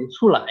谐里面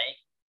出来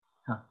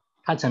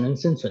他才能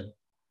生存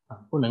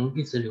不能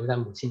一直留在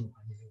母亲的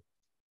怀里。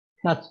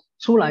那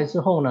出来之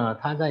后呢，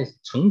他在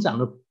成长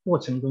的过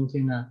程中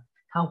间呢，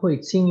他会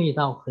经历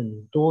到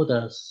很多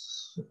的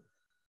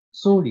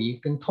疏离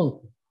跟痛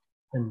苦，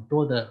很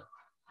多的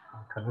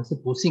可能是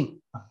不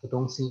幸的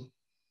东西，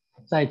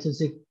在这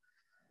些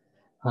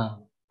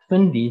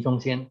分离中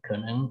间，可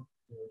能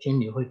有一天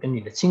你会跟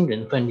你的亲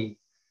人分离，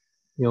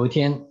有一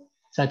天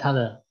在他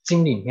的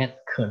经历里面，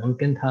可能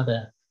跟他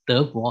的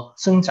德国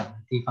生长的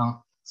地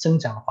方、生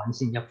长的环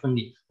境要分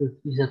离，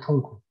一些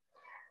痛苦。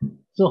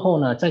之后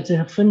呢，在这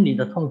些分离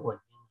的痛苦里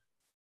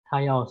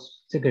面，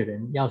这个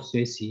人要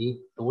学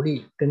习独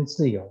立跟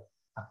自由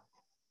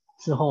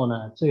之后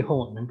呢，最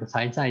后能够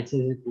才在这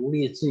些独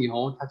立自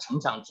由，他成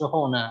长之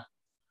后呢，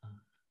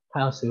他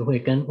要学会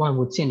跟万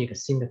物建立一个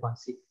新的关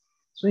系。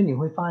所以你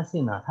会发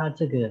现他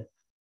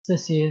这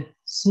些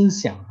思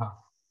想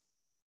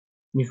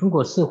你如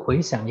果是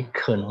回想你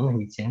可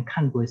能以前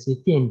看过一些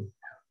电影，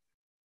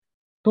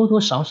多多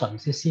少少一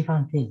些西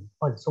方电影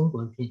或者中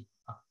国的电影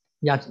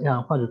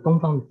或者东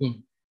方的电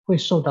影会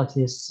受到这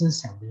些思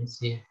想的一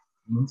些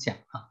影响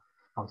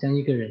好像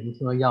一个人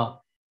说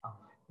要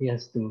he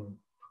has to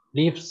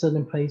leave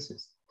certain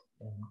places，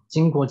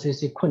经过这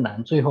些困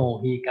难，最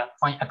后 he got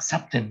find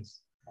acceptance。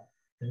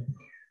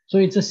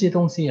所以这些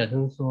东西也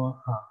就是说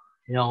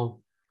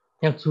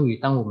要注意，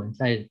当我们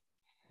在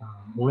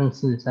无论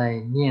是在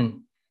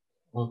念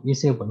一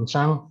些文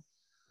章，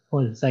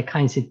或者在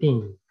看一些电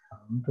影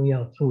我们都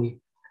要注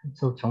意，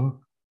就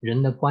从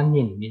人的观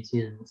念里面这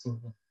些人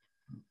性的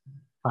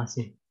发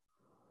现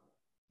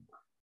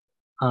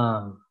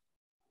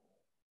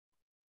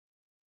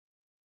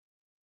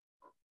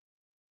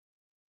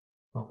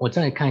我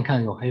再看一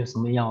看我还有什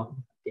么点要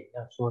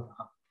说的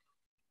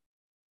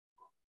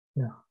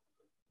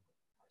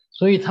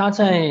所以他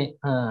在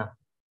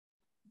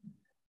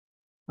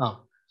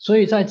所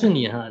以在这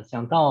里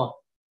讲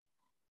到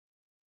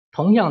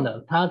同样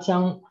的，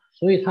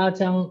所以他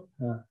将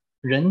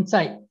人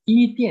在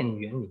伊甸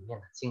园里面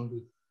的经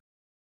历，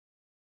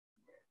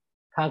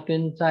他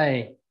跟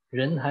在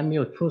人还没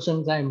有出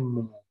生在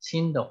母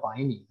亲的怀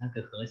里那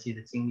个和谐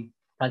的经历，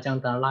他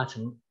将它拉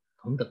成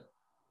同等。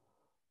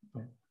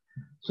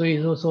所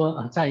以就是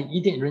说人在伊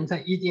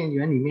甸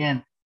园里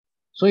面，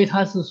所以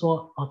他是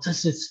说这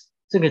是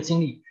这个经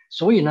历，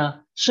所以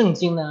呢圣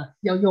经呢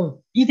要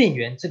用伊甸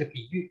园这个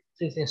比喻，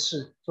这件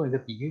事做一个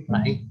比喻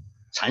来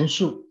阐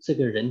述这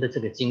个人的这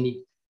个经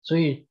历。所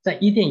以在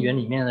伊甸园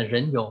里面的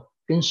人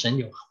跟神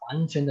有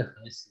完全的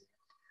和谐，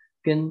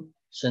跟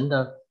神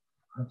的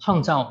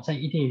创造在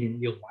伊甸园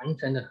有完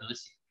全的和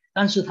谐，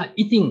但是他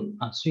一定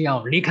需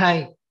要离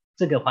开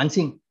这个环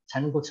境才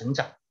能够成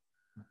长，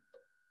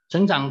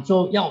成长之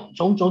后要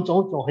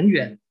走很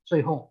远，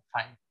最后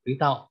才回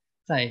到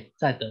再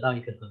得到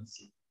一个和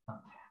谐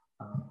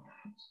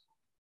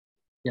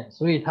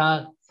所以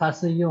他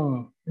是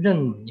用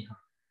认为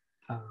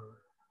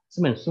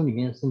这本书里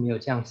面是没有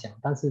这样想，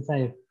但是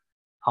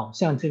好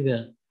像这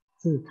个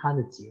是他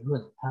的结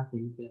论，他的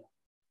一个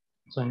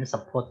算是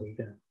support 的一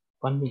个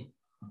观念。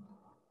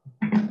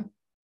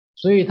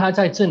所以他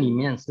在这里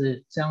面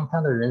是将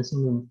他的人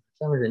性论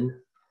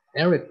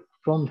，Eric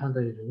Fromm 他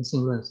的人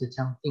性论是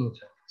将定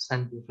成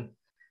3部分，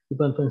一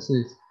部分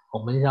是我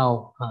们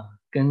要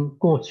跟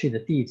过去的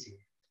缔结，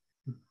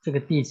这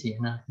个缔结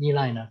呢依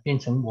赖呢变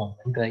成我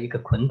们的一个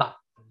捆绑，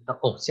我们的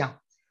偶像，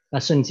那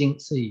圣经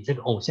是以这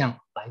个偶像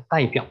来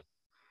代表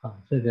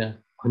这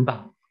个捆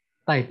绑，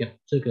代表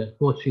这个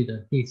过去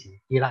的缔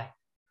结依赖。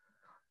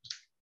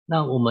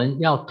那我们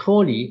要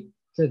脱离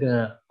这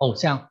个偶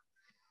像，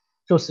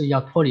就是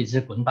要脱离这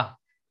些捆绑，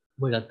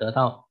为了得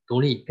到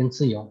独立跟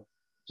自由，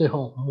最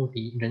后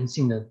人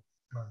性的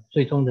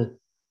最终的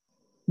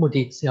目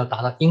的是要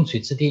达到应许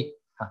之地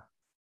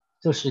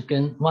就是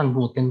跟万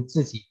物跟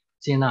自己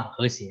接纳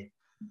和谐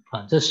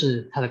这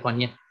是他的观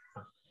念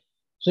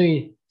所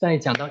以在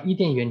讲到伊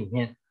甸园里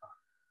面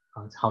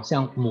好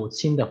像母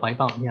亲的怀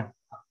抱一样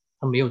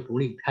他没有独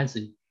立，开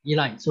始依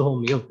赖之后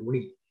没有独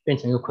立，变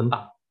成一个捆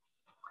绑，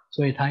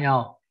所以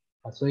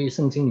所以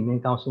圣经里面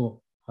告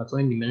诉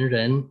所以你们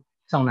人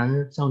少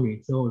男少女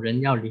之后，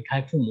人要离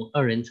开父母，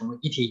二人成为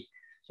一体，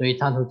所以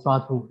他都抓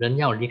住人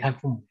要离开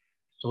父母，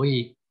所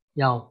以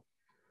要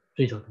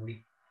追求独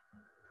立。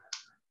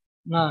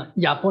那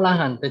亚伯拉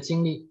罕的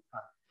经历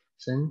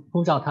神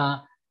呼召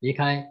他离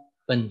开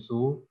本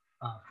族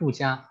父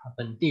家，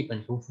本地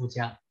本族父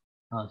家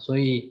所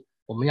以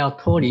我们要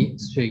脱离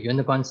血缘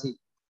的关系。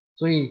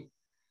所以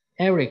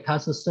Eric 他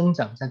是生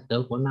长在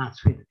德国纳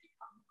粹的地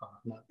方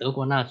那德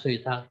国纳粹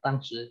他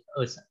当时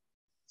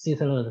希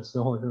特勒的时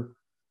候就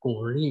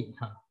鼓励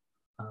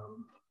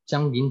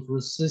将民族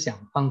思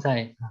想放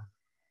在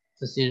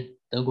这些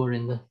德国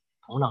人的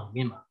头脑里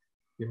面嘛。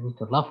You need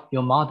to love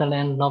your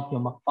motherland, love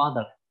your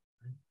fatherland。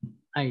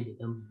爱你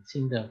的母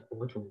亲的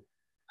国土，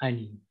爱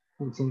你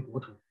父亲国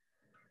土，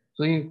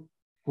所以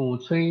鼓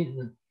吹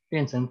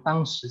变成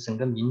当时整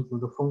个民族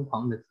的疯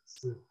狂的指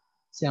示，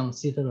向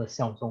希特勒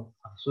效忠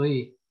所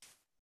以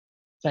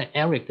在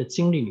Eric 的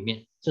经历里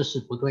面，这是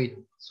不对的，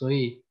所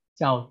以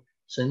叫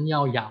神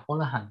要亚伯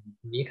拉罕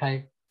离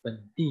开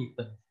本地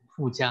本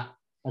父家，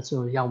那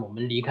是要我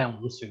们离开我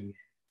们的水源，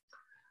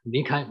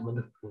离开我们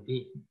的土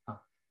地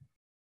啊。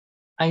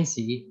埃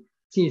及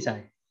记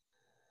载，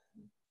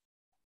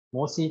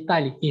摩西带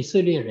领以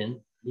色列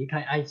人离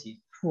开埃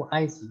及，赴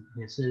埃及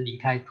也是离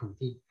开土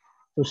地，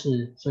就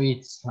是所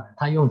以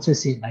他用这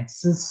些来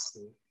支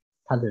持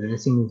他的人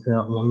性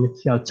论，我们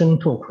要挣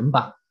脱捆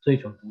绑，追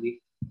求独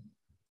立。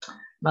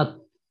那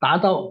达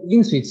到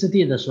应许之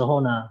地的时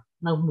候呢，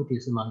那个目的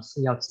是什么？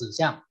是要指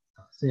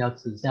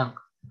向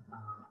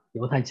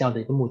犹太教的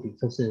一个目的，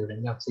就是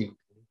人要自由独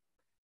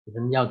立，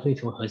人要追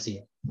求和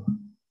谐，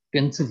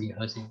跟自己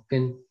和谐，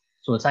跟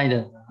所在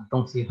的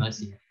东西和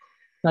谐。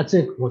那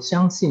这我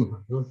相信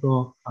就是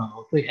说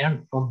我对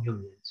Eric Fromm 没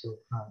有研究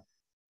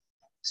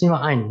希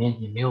望爱里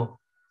面也没有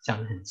讲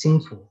得很清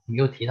楚，没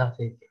有提到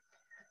这一点。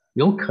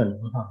有可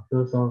能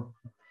就是说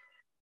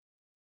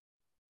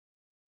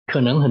可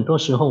能很多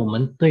时候我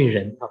们对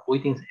人不一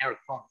定是 Eric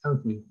Fromm， 但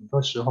是很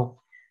多时候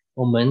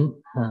我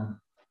们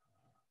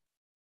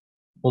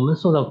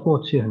受到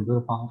过去很多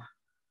的包袱，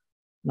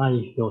那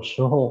有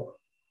时候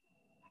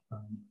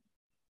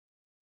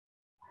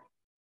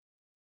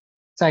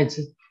在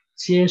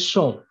接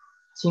受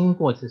经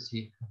过这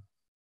些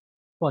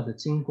或者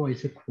经过一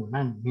些苦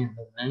难里面，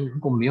我们如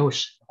果没有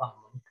神的话，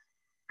我们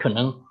可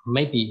能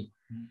maybe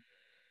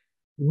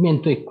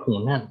面对苦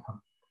难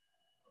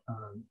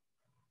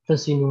这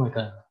是另外一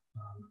个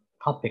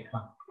topic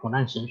苦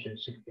难神学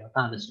是比较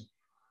大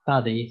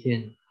的一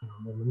件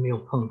我们没有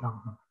碰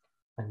到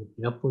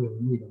比较不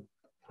容易的。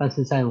但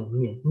是在我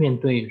们面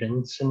对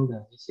人生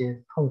的一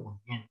些痛苦里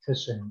面，这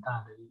是很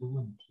大的一个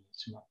问题，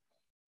是吗？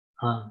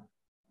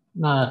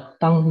那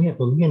当我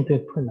们面对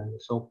困难的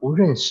时候，不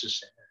认识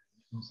神的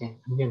人，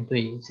面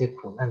对一些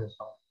苦难的时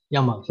候，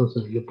要么就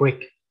是 you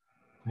break，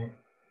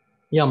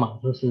 要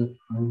么就是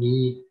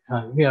你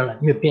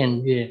越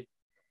变越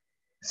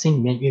心里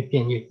面越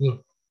变越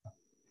硬，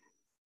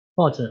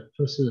或者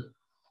就是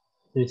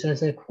你在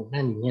这苦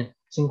难里面，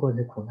经过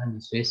这苦难，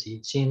你学习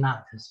接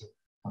纳这些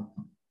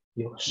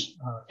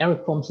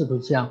Eric Fromm 是不是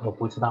这样？我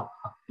不知道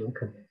有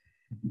可能。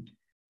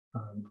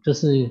这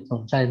是一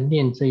种在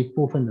练这一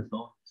部分的时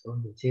候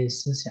有这些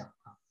思想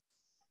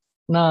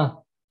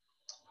那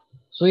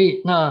所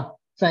以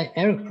在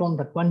Eric Fromm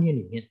的观念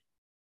里面，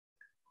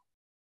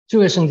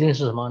旧约圣经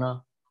是什么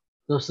呢？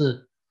就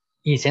是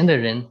以前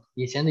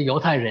的犹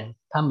太人，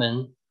他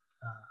们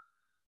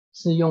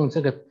是用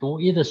这个独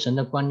一的神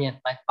的观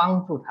念来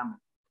帮助他们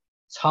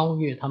超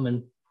越他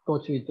们过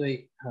去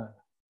对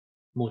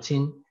母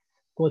亲，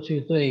过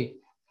去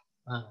对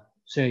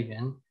水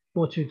源，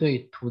过去对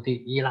土地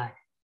依赖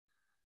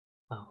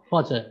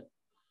或者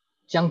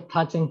将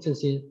这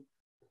些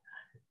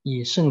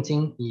以圣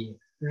经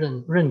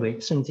认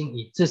为圣经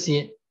以这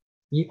些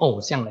以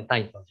偶像来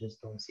代表这些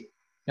东西，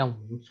让我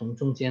们从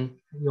中间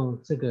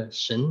用这个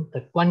神的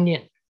观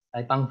念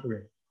来帮助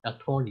人，要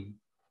脱离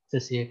这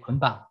些捆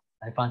绑，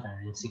来发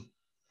展人性。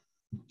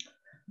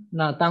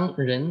那当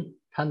人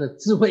他的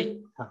智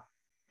慧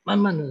慢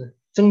慢的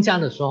增加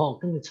的时候，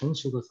更成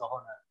熟的时候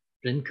呢，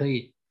人可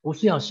以不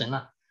需要神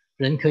了，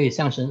人可以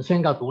向神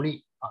宣告独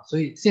立所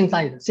以现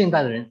代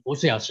的人不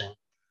需要神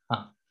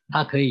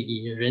他可以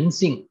以人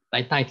性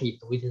来代替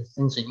独一的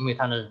真神，因为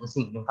他的人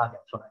性已经发表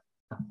出来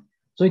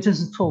所以这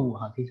是错误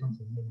弟兄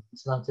姐妹，你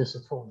知道这是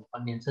错误的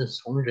观念，这是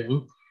从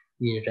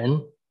以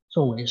人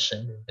作为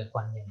神的一个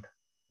观念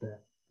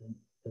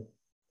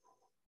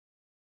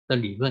的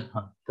理论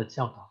的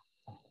教导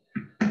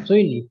所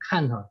以你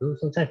看比如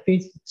说在非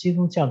基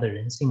督教的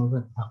人性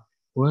论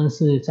无论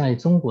是在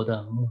中国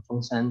的牟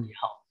宗三也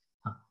好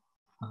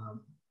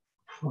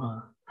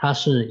他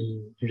是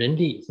以人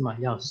力是吗？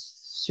要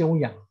修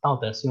养道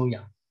德修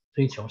养，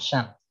追求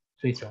善，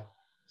追求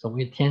所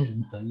谓天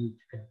人合一，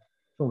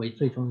作为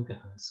最终一个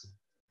核心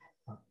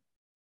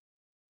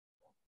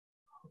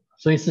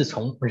所以是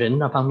从人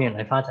那方面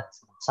来发展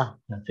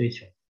善的追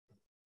求。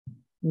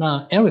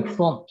那 Eric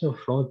Fromm 就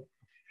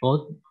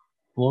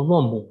佛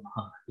洛姆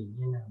里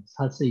面呢，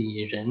他是以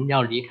人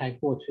要离开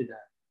过去的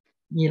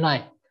依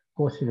赖、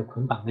过去的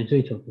捆绑，来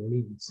追求独立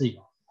与自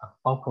由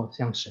包括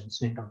向神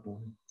宣告独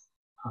立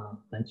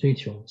来追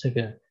求这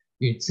个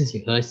与自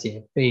己和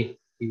谐，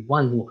与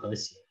万物和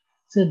谐，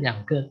这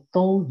两个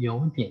都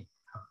有点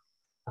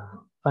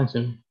换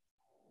成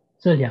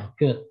这两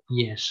个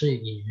也是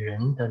以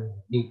人的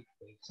努力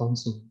为中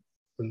心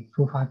为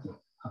出发点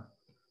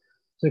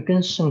所以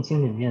跟圣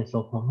经里面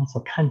我们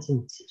所看见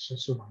的启示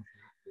是完全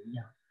不一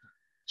样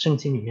圣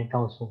经里面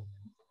告诉我们，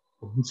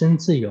我们真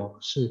自由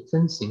是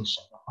真行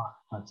神的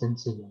话真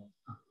自由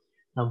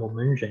那我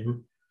们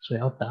人所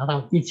要达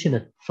到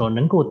所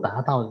能够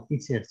达到的一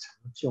切的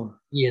成就呢，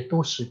也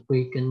都是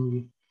归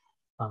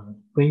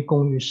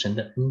功于神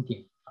的恩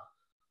典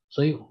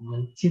所以我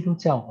们基督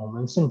教，我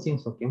们圣经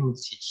所给我们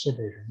启示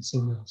的人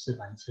性呢，是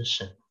来自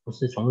神，不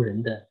是从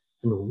人的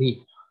努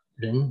力。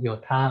人有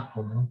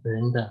我们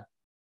人的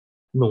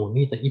努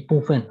力的一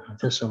部分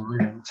这是我们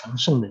人成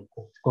圣的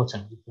过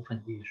程一部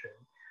分，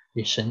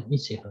与神一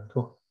起合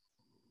作。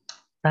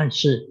但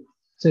是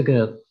这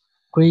个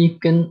归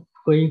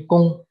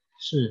功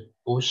是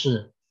不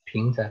是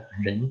凭着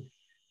人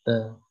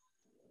的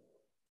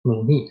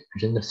努力、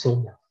人的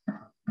修养。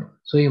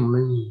所以我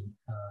们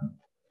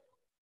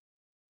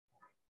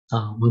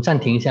我们暂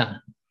停一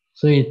下。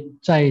所以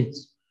在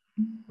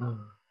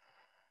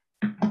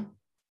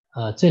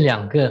这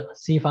两个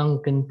西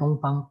方跟东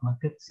方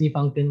跟西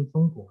方跟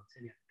中国这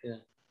两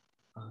个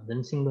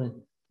人性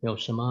论有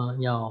什么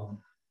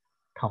要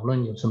讨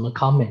论？有什么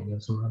comment？ 有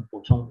什么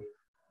补充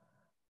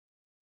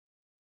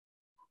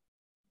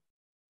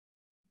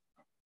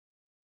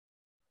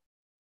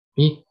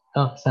？1、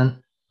2、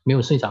3，没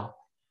有睡着。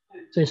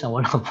最少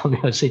我老婆没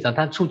有睡着，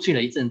她出去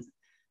了一阵子，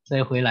所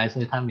以回来，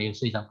所以她没有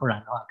睡着，不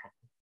然的话可能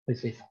会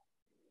睡着。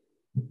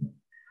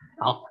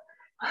好，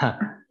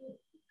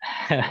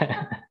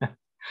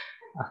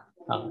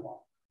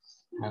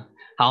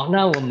好，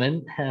那我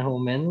们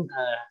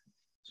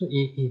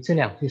以这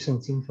两句圣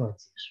经做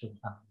结束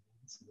啊。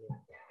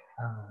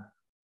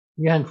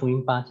约翰福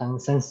音8章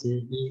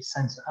31、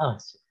32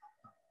节，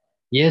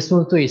耶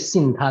稣对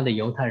信他的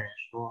犹太人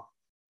说：“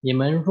你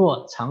们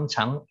若常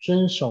常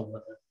遵守我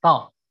的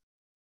道，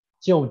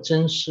就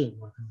真是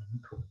我的门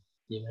徒，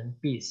你们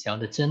必晓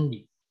得真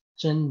理，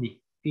真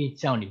理必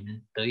叫你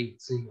们得以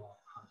自由。”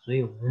所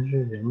以我们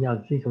是人要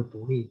追求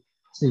独立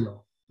自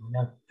由，我们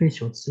要追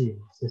求自由，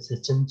这是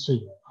真自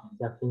由，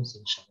要遵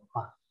行神的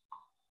话。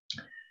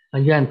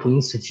约翰福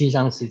音17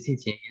章17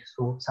节，耶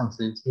稣上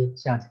十字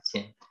架之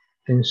前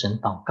跟神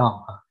祷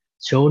告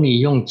求你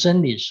用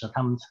真理使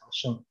他们成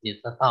圣，你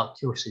的道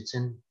就是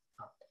真理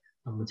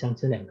我们将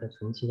这两个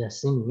存记在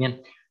心里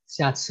面。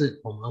下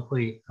次我们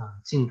会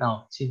进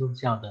到基督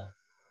教的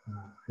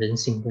人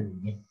性论里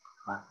面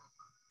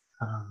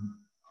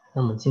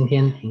那么今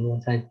天停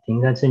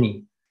在这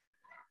里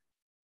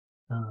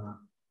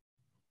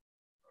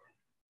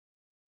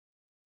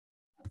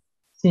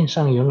线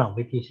上有哪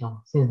位弟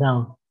兄？线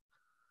上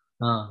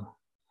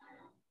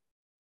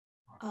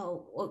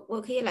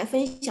我可以来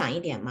分享一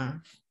点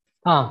吗？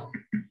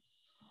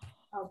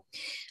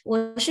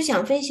我是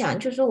想分享，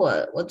就是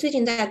我最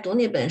近在读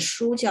那本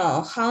书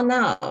叫《How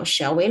Now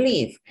Shall We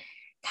Live》，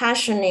它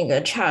是那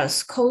个 Charles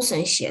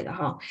Colson 写的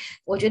哈。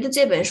我觉得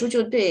这本书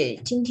就对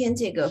今天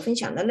这个分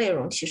享的内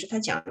容，其实他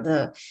讲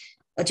的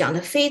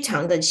非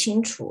常的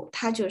清楚。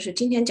他就是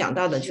今天讲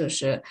到的，就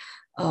是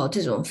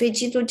这种非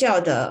基督教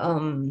的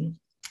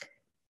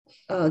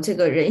这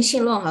个人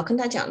性论哈，跟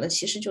他讲的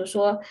其实就是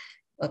说，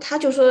他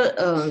就说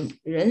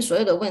人所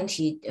有的问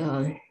题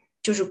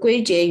就是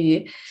归结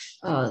于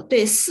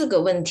对4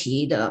个问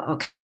题的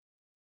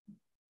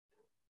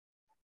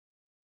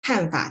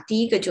看法。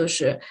第一个就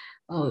是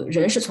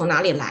人是从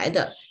哪里来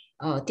的，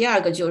第二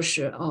个就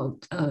是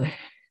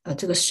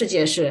这个世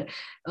界是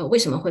为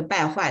什么会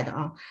败坏的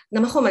啊？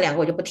那么后面2个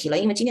我就不提了，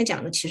因为今天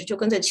讲的其实就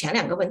跟这前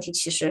2个问题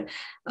其实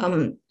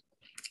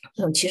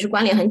其实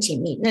关联很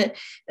紧密。那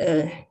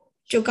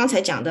就刚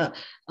才讲的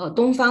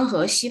东方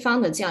和西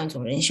方的这样一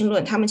种人性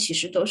论，他们其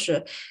实都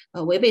是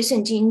违背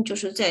圣经，就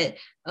是在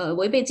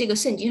违背这个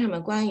圣经上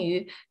面关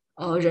于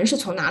人是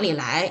从哪里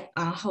来，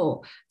然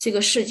后这个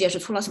世界是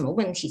出了什么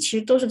问题，其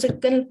实都是这个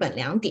根本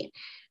2点。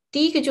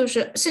第一个就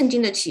是圣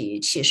经的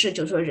启示，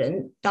就是说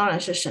人当然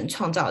是神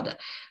创造的，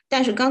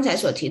但是刚才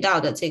所提到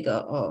的这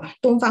个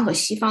东方和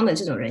西方的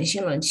这种人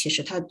性论，其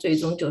实它最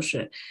终就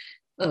是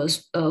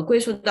归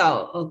宿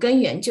到根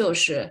源，就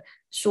是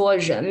说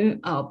人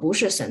不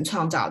是神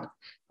创造的，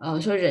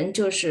说人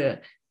就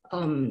是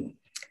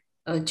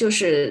就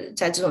是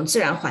在这种自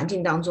然环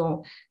境当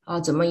中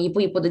怎么一步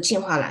一步的进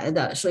化来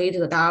的。所以这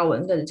个达尔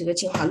文的这个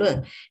进化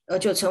论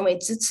就成为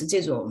支持这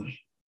种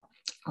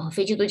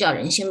非基督教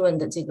人性论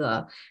的这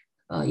个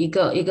一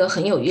个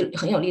很有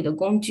力的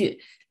工具。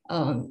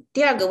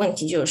第2个问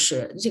题就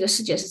是这个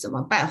世界是怎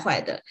么败坏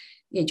的，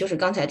也就是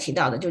刚才提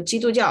到的，就基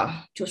督教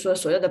就说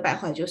所有的败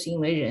坏就是因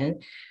为人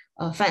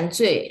犯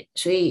罪，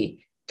所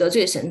以得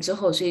罪神之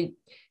后，所以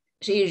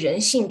人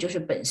性就是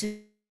本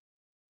身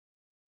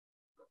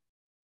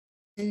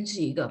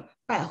是一个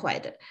败坏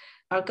的。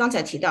而刚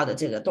才提到的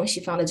这个东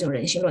西方的这种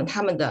人性论，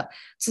他们的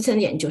支撑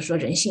点就是说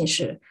人性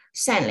是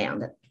善良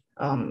的。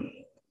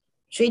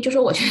所以就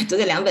说我觉得读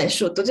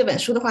这本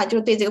书的话，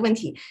就对这个问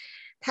题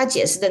他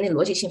解释的那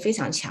逻辑性非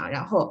常强。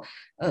然后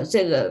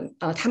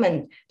他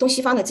们东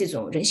西方的这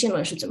种人性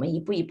论是怎么一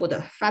步一步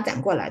的发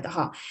展过来的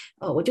哈。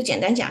我就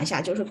简单讲一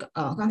下，就是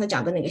刚才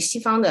讲的那个西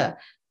方的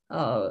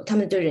他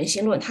们对人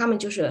性论，他们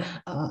就是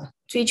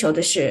追求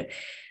的是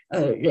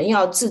人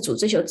要追求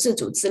自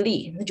主自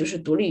立，那就是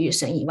独立于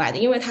神以外的。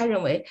因为他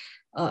认为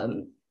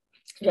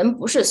人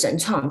不是神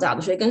创造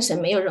的，所以跟神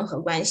没有任何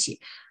关系。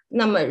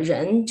那么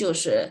人就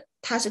是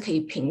他是可以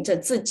凭着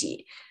自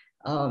己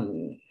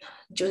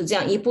就是这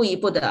样一步一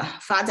步的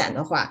发展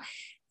的话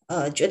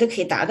觉得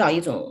可以达到一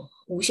种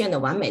无限的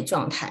完美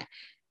状态。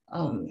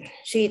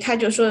所以他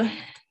就说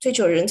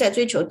人在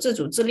追求自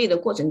主自立的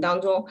过程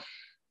当中，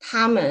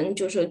他们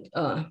就是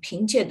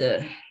凭借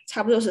的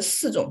差不多是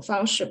4种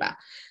方式吧。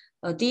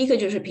第一个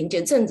就是凭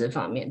借政治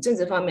方面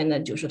呢，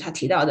就是他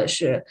提到的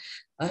是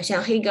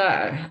像黑格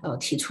尔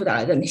提出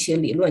来的那些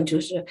理论，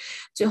就是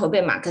最后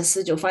被马克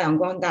思就发扬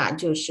光大，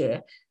就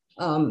是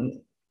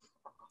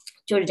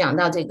就是讲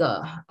到这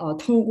个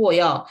通过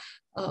要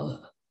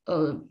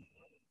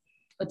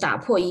打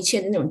破一切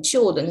的那种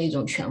旧的那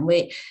种权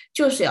威，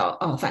就是要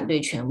反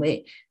对权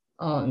威。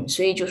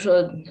所以就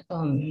说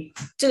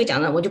这个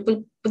讲的我就不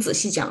仔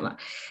细讲了。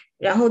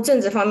然后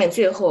政治方面，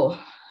最后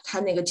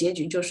他那个结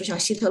局就是像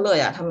希特勒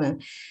呀，他们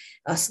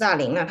斯大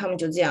林啊，他们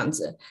就这样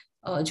子，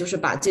就是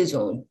把这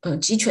种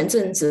集权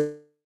政治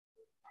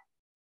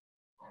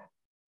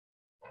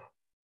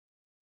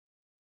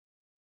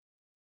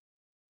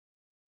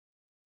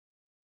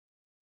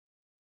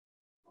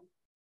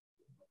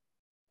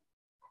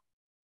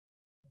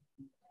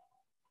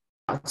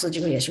导致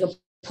这个也是个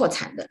破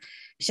产的。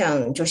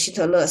像就希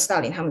特勒、斯大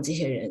林他们这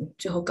些人，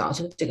最后搞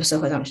出这个社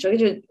会上，所以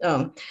就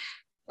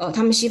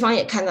他们西方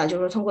也看到，就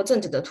是说通过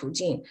政治的途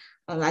径，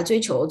来追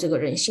求这个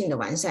人性的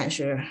完善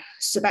是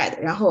失败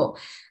的。然后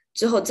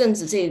之后政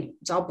治这一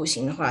招不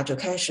行的话，就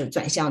开始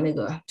转向那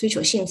个追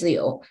求性自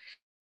由，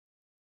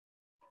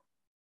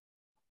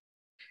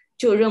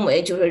就认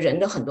为就是人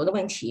的很多的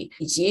问题，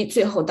以及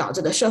最后导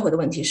致的社会的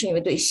问题，是因为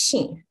对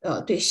性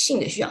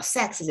的需要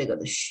 ，sex 这个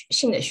的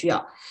性的需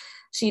要，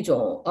是一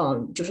种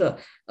就是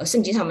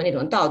圣经上面那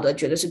种道德，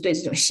觉得是对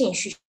这种性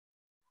需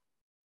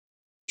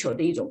求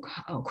的一种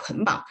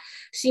捆绑，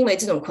是因为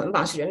这种捆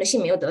绑使人的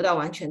性没有得到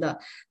完全的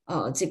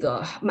这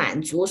个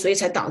满足，所以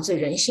才导致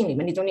人性里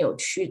面的一种扭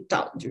曲，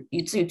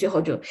以至于最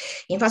后就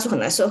引发出很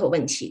多社会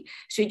问题。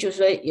所以就是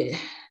说也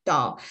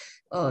到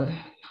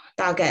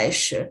大概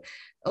是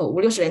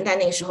50、60年代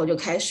那个时候就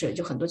开始，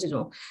就很多这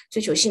种追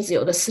求性自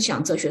由的思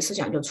想、哲学思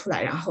想就出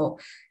来，然后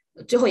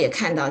最后也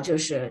看到就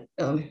是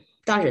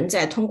当人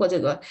在通过这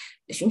个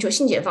寻求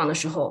性解放的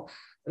时候，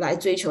来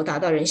追求达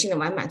到人性的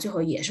完满，最后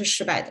也是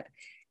失败的。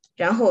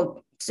然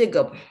后这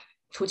个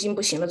途径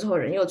不行了之后，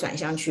人又转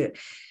向去，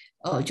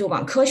就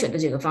往科学的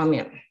这个方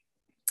面。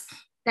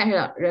但是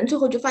人最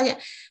后就发现，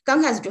刚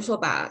开始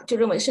就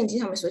认为圣经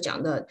上面所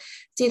讲的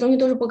这些东西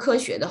都是不科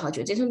学的哈，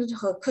觉得这些东西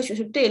和科学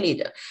是对立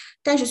的。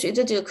但是随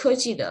着这个科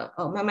技的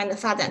慢慢的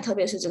发展，特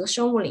别是这个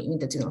生物领域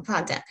的这种发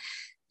展，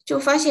就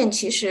发现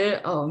其实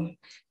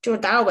就是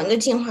达尔文的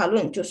进化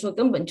论，就说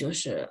根本就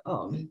是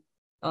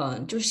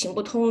就是行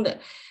不通的。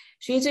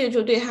所以这个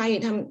就对于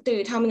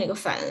他们那个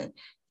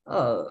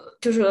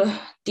就是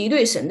敌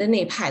对神的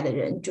那一派的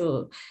人，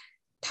就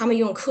他们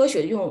用科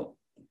学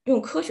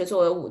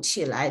作为武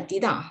器来抵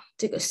挡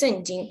这个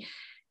圣经，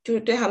就是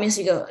对他们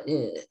是一个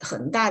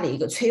很大的一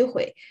个摧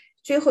毁。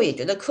最后也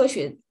觉得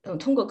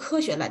通过科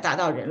学来达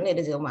到人类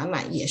的这个完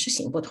满也是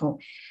行不通。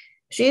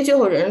所以最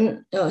后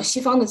西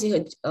方的这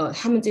个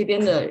他们这边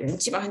的人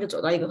基本上就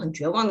走到一个很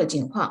绝望的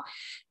境况，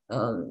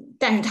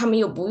但是他们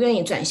又不愿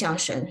意转向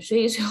神，所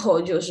以最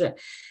后就是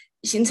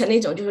形成了一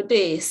种就是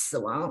对死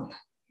亡，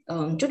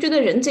就觉得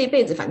人这一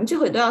辈子反正最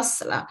后都要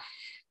死了，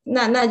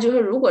那就是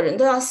如果人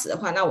都要死的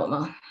话，那我们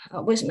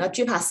为什么要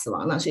惧怕死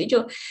亡呢？所以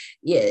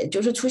也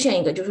就是出现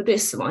一个就是对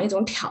死亡一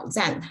种挑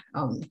战，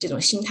这种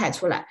心态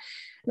出来。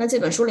那这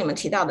本书里面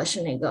提到的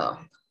是那个，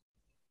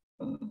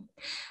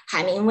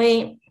海明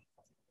威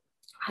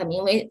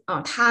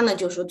啊，他呢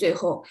就是说最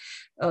后，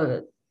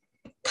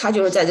他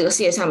就是在这个世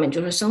界上面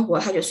就是生活，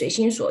他就随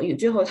心所欲，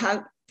最后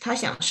他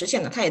想实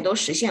现的他也都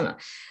实现了，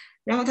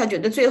然后他觉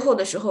得最后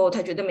的时候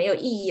他觉得没有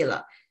意义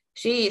了，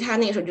所以他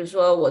那个时候就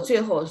说我最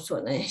后所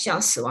能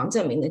向死亡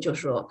证明的就是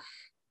说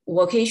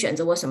我可以选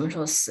择我什么时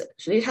候死，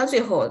所以他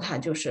最后他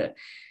就是。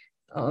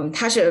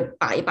他是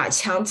把一把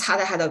枪插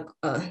在他的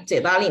嘴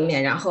巴里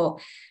面，然后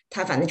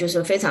他反正就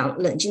是非常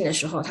冷静的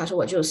时候，他说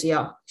我就是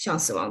要向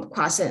死亡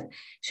夸胜，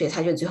所以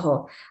他就最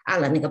后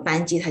按了那个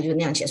扳机，他就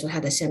那样结束他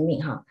的生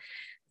命哈。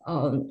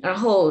然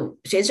后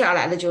随之而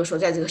来的就是说，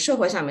在这个社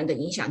会上面的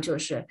影响就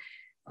是，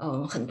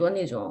很多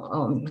那种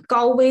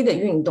高危的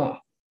运动，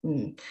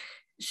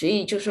所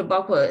以就是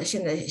包括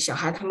现在小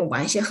孩他们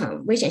玩一些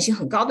很危险性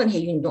很高的那些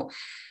运动，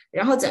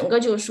然后整个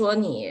就是说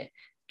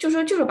就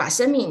是把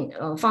生命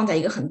放在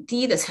一个很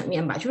低的层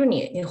面吧，就是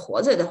你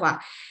活着的话，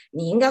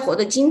你应该活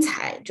得精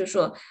彩。就是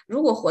说，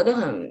如果活得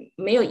很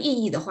没有意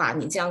义的话，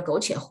你这样苟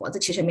且活着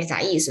其实没啥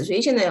意思。所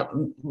以现在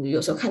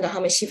有时候看到他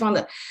们西方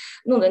的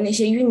弄的那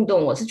些运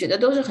动，我是觉得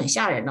都是很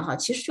吓人的哈。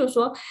其实就是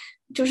说，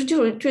就是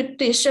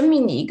对生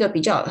命的一个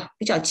比较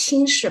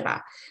轻视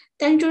吧。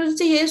但是就是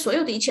这些所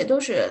有的一切都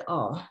是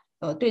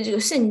对这个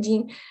圣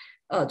经。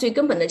最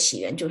根本的起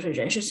源就是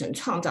人是神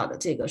创造的，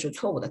这个是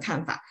错误的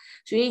看法，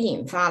所以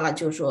引发了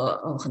就是说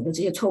很多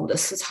这些错误的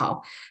思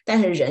潮。但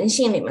是人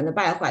性里面的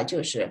败坏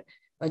就是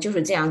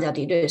这样叫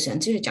敌对神，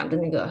这是讲的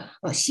那个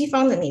西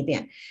方的那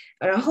边。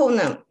然后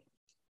呢，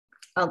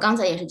刚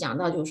才也是讲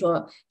到，就是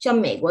说像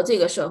美国这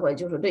个社会，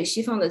就是对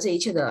西方的这一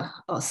切的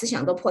思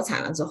想都破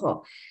产了之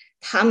后，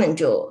他们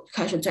就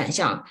开始转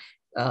向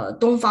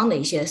东方的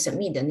一些神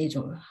秘的那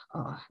种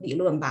理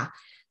论吧。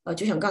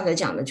就像刚才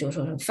讲的，就是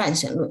说是泛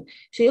神论。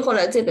所以后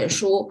来这本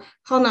书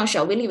《How Now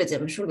Shall We Live》这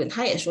本书里面，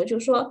他也说，就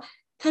是说，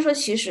他说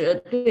其实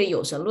对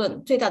有神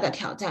论最大的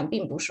挑战，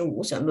并不是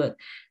无神论，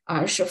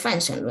而是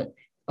泛神论。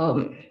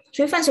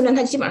所以泛神论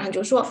它基本上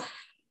就是说，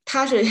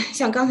它是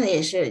像刚才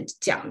也是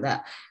讲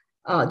的，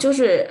就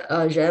是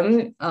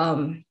人，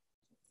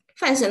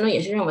泛神论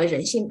也是认为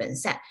人性本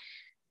善。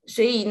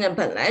所以呢，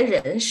本来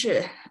人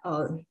是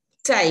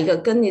在一个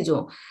跟那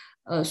种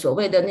所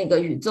谓的那个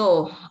宇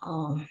宙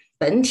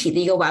本体的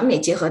一个完美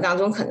结合当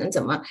中，可能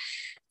怎么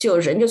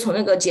人就从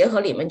那个结合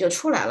里面就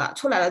出来了。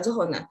出来了之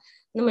后呢，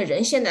那么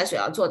人现在所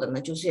要做的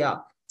呢，就是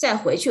要再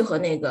回去和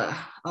那个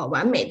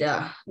完美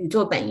的宇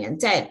宙本源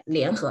再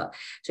联合。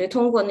所以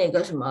通过那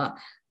个什么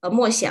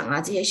默想啊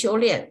这些修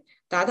炼，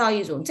达到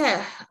一种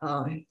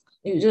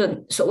与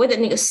这所谓的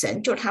那个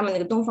神，就是他们那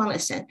个东方的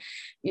神，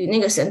与那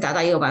个神达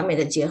到一个完美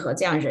的结合，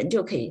这样人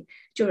就可以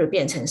就是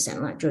变成神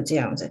了，就这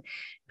样子。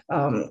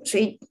所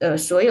以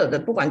所有的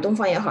不管东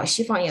方也好，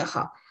西方也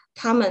好，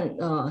他们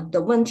的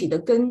问题的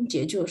根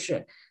结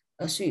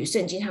是与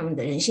圣经上面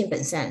的人性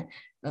本善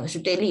是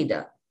对立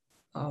的。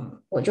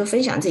我就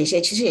分享这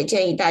些，其实也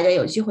建议大家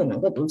有机会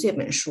能够读这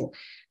本书，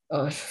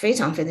非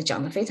常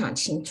讲得非常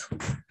清楚。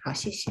好，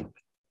谢谢。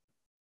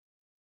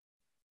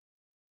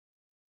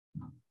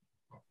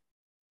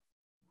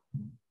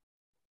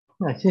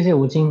谢谢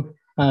吴京。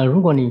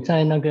如果你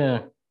在那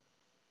个，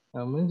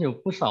我们有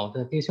不少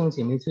的弟兄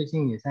姐妹最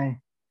近也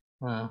在，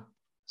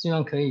希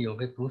望可以有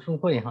个读书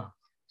会哈，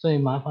所以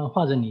麻烦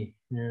或者你，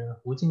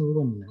吴京，如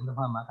果你能的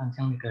话，麻烦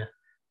将那个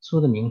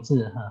书的名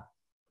字哈，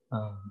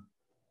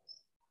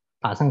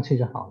打上去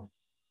就好了，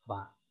好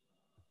吧？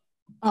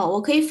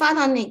我可以发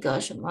到那个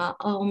什么，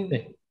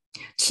对，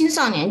青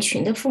少年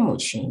群的父母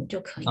群就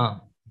可以。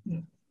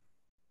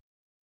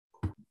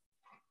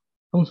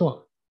工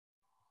作。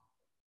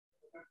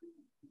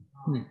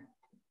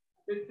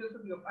就是这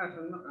个半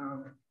神，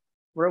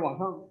不是网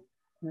上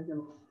看见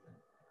吗？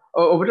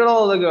我不知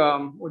道那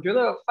个，我觉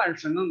得泛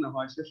神论的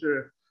话，其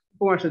实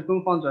不管是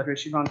东方哲学、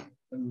西方哲学，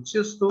你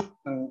其实都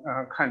能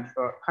看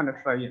得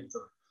出来影子。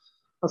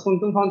那从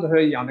东方哲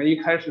学讲的，一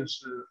开始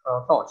是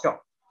道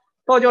教，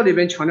道教里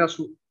边强调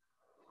是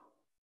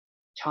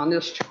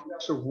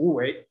无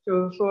为，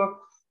就是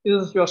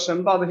说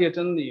神把这些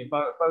真理、把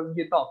这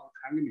些道统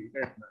传给每个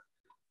人的，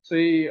所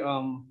以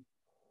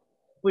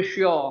不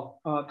需要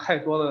太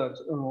多的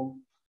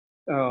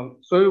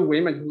所谓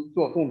为嘛，就是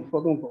做动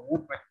作无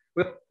为，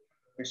不要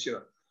东西了。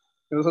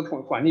比如说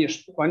管理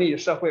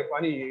社会、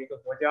管理一个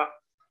国家，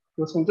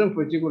就从政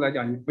府机构来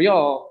讲，你不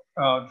要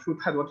出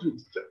太多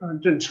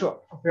政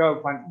策，不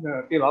要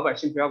对老百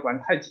姓不要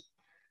管太紧。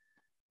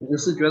你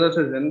是觉得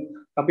这人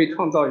他被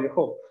创造以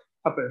后，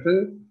他本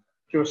身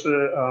就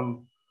是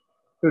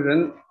就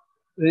人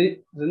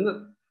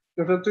的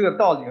就是这个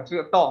道理，这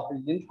个道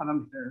已经传到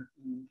每个人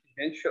里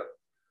边去了。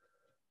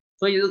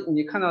所以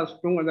你看到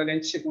中国在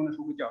练气功的时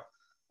候会叫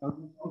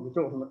宇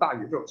宙什么大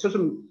宇宙，其实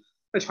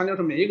在强调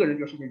是每一个人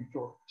就是个宇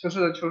宙，其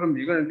实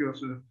每个人就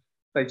是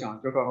在讲，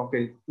就是说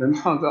给人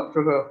创造，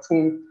就是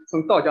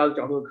从道家的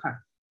角度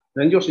看，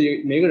人就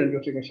是每个人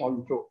就是一个小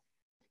宇宙。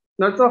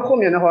那在后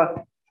面的话，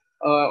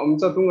我们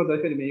在中国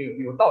哲学里面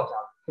有道家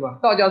的，是吧？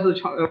道家是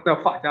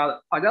法家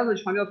的，法家是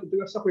强调是这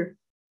个社会，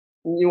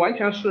你完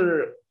全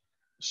是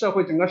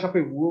整个社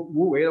会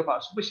无为的话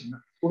是不行的，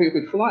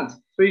会出乱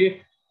子。所以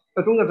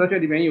在中国哲学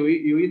里面有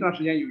一段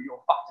时间有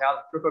法家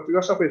的，就是说这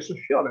个社会是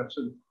需要的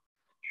治理，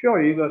需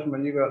要一个什么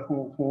一个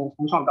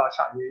从上到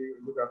下也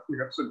有一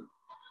个治理。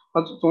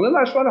总的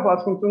来说的话，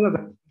从中国哲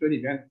学里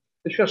边，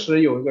确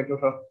实有一个就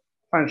是说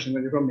泛神的，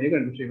就是说每个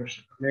人都是一个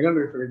神，每个人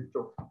都是一个宇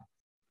宙。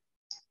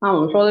那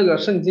我们说这个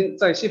圣经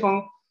在西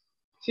方，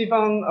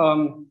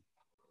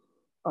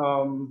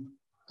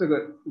这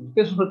个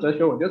别说哲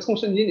学，我觉得从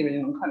圣经里面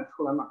也能看得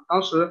出来嘛。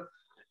当时，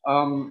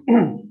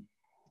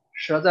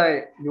蛇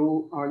在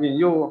引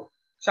诱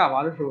夏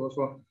娃的时候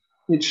说，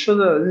你吃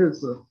的日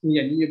子，你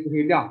眼睛就不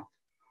会亮，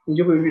你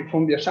就会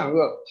分别善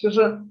恶。其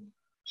实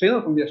谁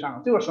能分别善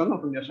恶？只有神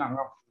能分别善恶。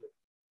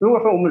如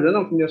果说我们人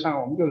能分别善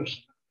恶，我们就是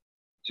神。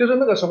其实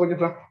那个时候就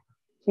是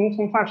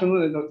从泛神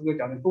论的这个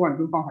角度，不管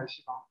东方还是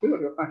西方，都有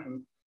这个泛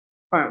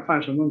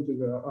神论这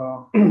个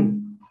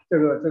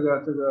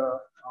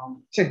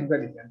现象在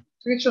里边。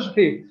这个确实可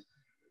以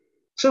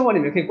生活里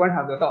面可以观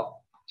察得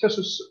到，确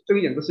实是这个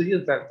影子是一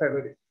直在这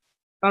里。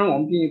当然我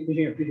们必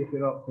须回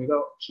到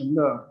神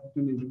的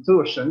真理，只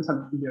有神才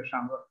能分别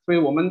善恶。所以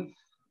我们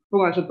不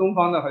管是东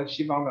方的还是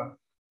西方的，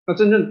那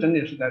真正真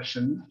理是在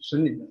神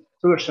里面，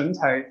这个神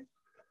才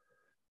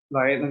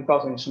来能告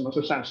诉你什么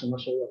是善，什么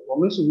是恶。我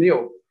们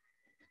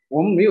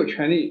没有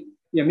权利，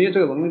也没有这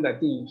个能力来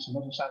定义什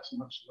么是善，什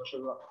么是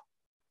恶。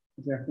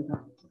这样，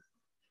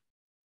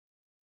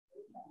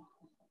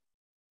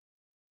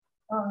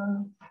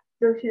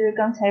就是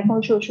刚才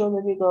丰硕说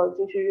的这个，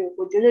就是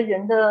我觉得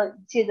人的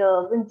一切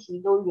的问题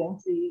都源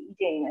自于伊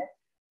甸园。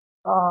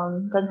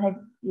刚才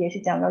也是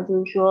讲到，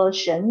就是说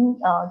神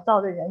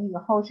造了人以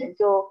后，神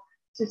就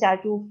赐下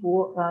祝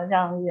福，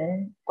让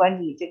人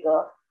管理这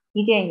个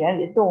伊甸园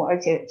里的动物，而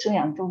且生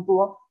养众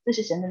多，这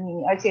是神的命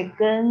令，而且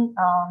跟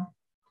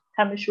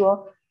他们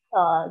说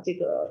这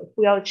个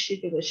不要吃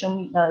这个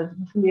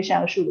分别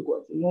善恶树的果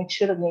子，因为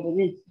吃了那个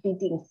日子必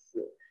定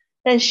死。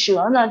但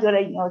蛇呢就来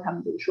引诱他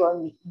们，就是说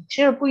你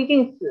吃了不一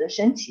定死，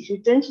神岂是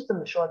真是这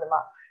么说的吗？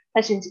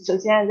他是首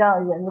先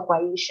让人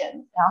怀疑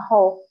神，然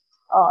后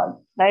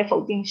来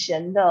否定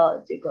神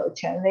的这个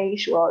权威，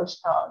说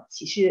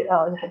岂是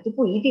就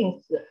不一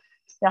定死。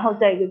然后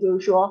再一个就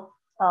是说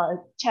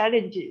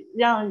challenge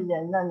让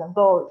人呢能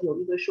够有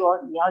一个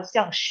说你要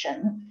像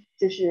神，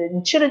就是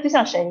你吃了就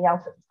像神一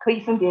样可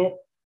以分别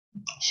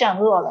善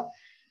恶了。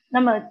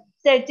那么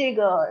在这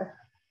个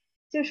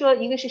就是说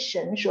一个是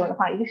神说的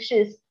话，一个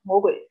是魔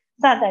鬼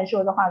撒旦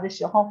说的话的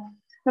时候，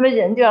那么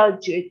人就要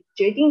决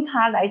定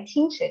他来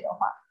听谁的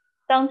话。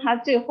当他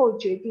最后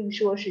决定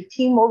说是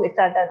听魔鬼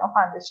撒旦的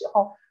话的时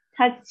候，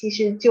他其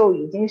实就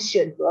已经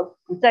选择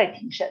不再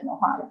听神的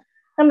话了。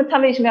那么他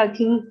为什么要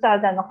听撒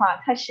旦的话？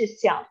他是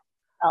想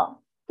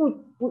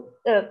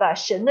把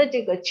神的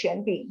这个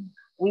权柄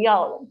不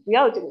要了，不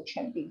要这个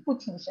权柄，不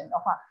听神的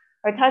话，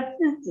而他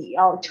自己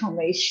要成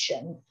为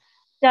神，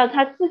让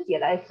他自己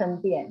来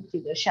分辨这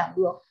个善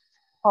恶。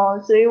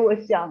所以我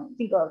想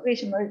这个为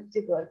什么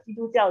这个基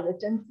督教的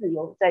真自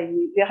由在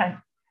于约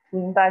翰福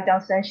音8章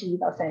31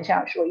到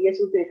32说，耶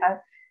稣对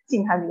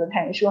信他的犹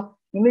太人说，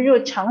你们若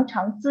常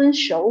常遵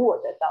守我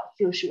的道，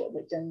就是我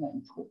的真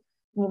门徒，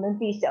你们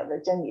必晓得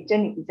真理，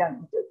真理必将你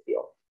们得自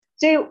由。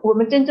所以我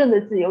们真正的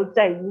自由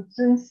在于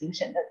遵行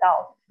神的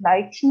道，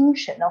来听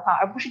神的话，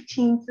而不是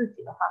听自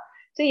己的话。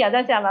所以亚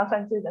当夏娃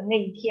犯罪的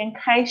那一天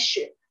开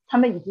始，他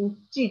们已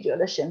经拒绝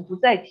了神，不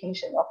再听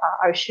神的话，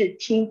而是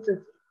听自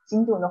己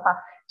心中的话，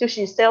就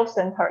是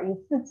self-center 以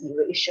自己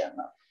为神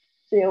了。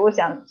所以我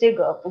想这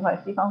个不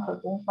管西方和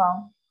东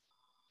方，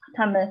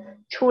他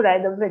们出来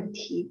的问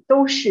题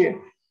都是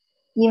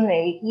因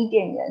为伊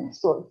甸园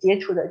所接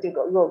触的这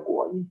个恶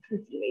果，以自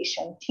己为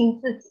神，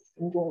听自己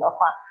心中的话，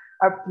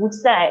而不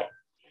再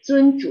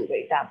尊主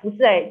为大，不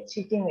再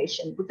去敬畏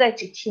神，不再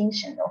去听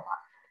神的话，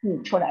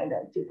引出来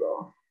的这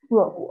个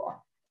恶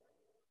果。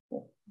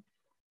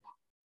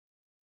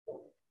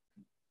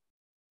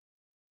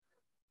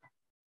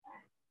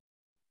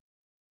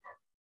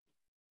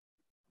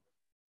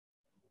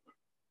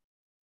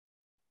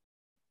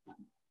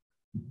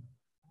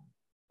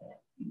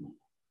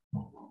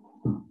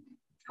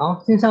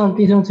好，线上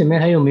弟兄姐妹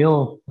还有没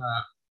有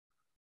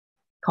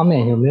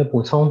comment 有没有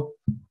补充？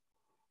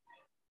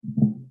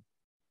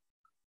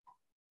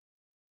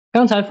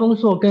刚才丰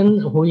硕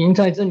跟胡莹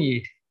在这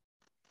里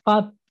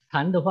发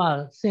谈的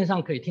话，线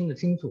上可以听得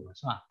清楚了，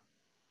是吧？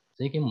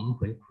谁给我们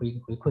回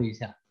馈一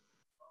下？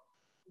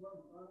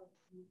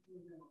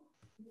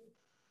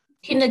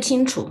听得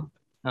清楚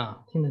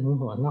听得清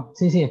楚，那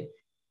谢谢。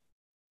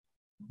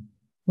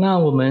那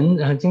我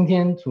们今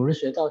天主日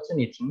学到这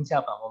里停一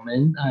下吧。我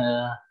们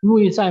陆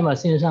毅在吗？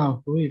线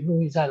上陆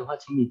毅在的话，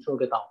请你做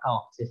个祷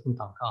告，结束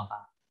祷告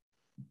吧。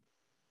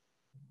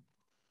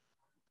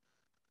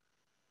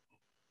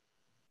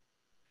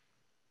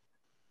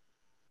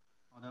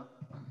好的。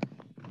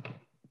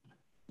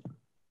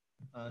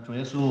主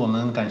耶稣，我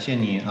们感谢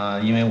你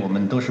因为我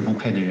们都是不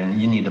配的人，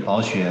因你的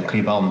宝血可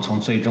以把我们从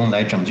最终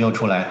来拯救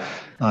出来。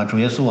主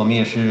耶稣，我们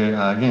也是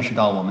认识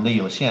到我们的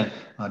有限。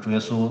主耶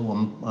稣，我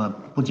们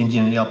不仅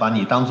仅要把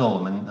你当做我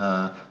们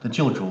的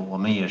救主，我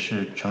们也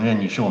是承认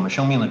你是我们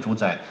生命的主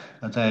宰。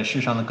在世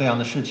上的各样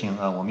的事情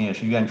我们也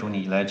是愿主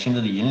你来亲自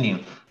的引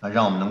领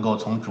让我们能够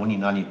从主你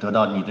那里得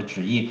到你的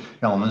旨意，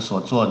让我们所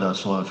做的、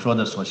所说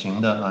的、所行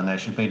的乃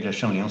是被这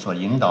圣灵所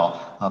引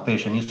导被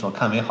神你所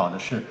看为好的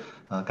事。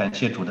感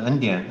谢主的恩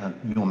典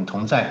与我们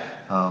同在，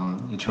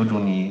也求主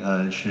你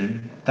是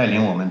带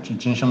领我们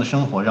今生的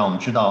生活，让我们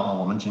知道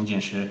我们仅仅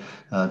是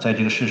在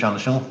这个世上的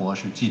生活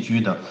是寄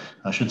居的，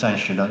是暂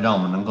时的，让我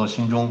们能够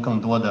心中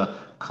更多的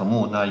渴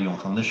慕那永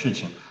恒的事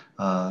情。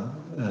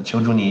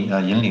求主你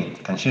引领，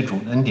感谢主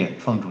的恩典，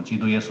奉主基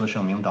督耶稣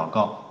圣名祷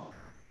告，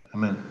阿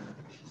们。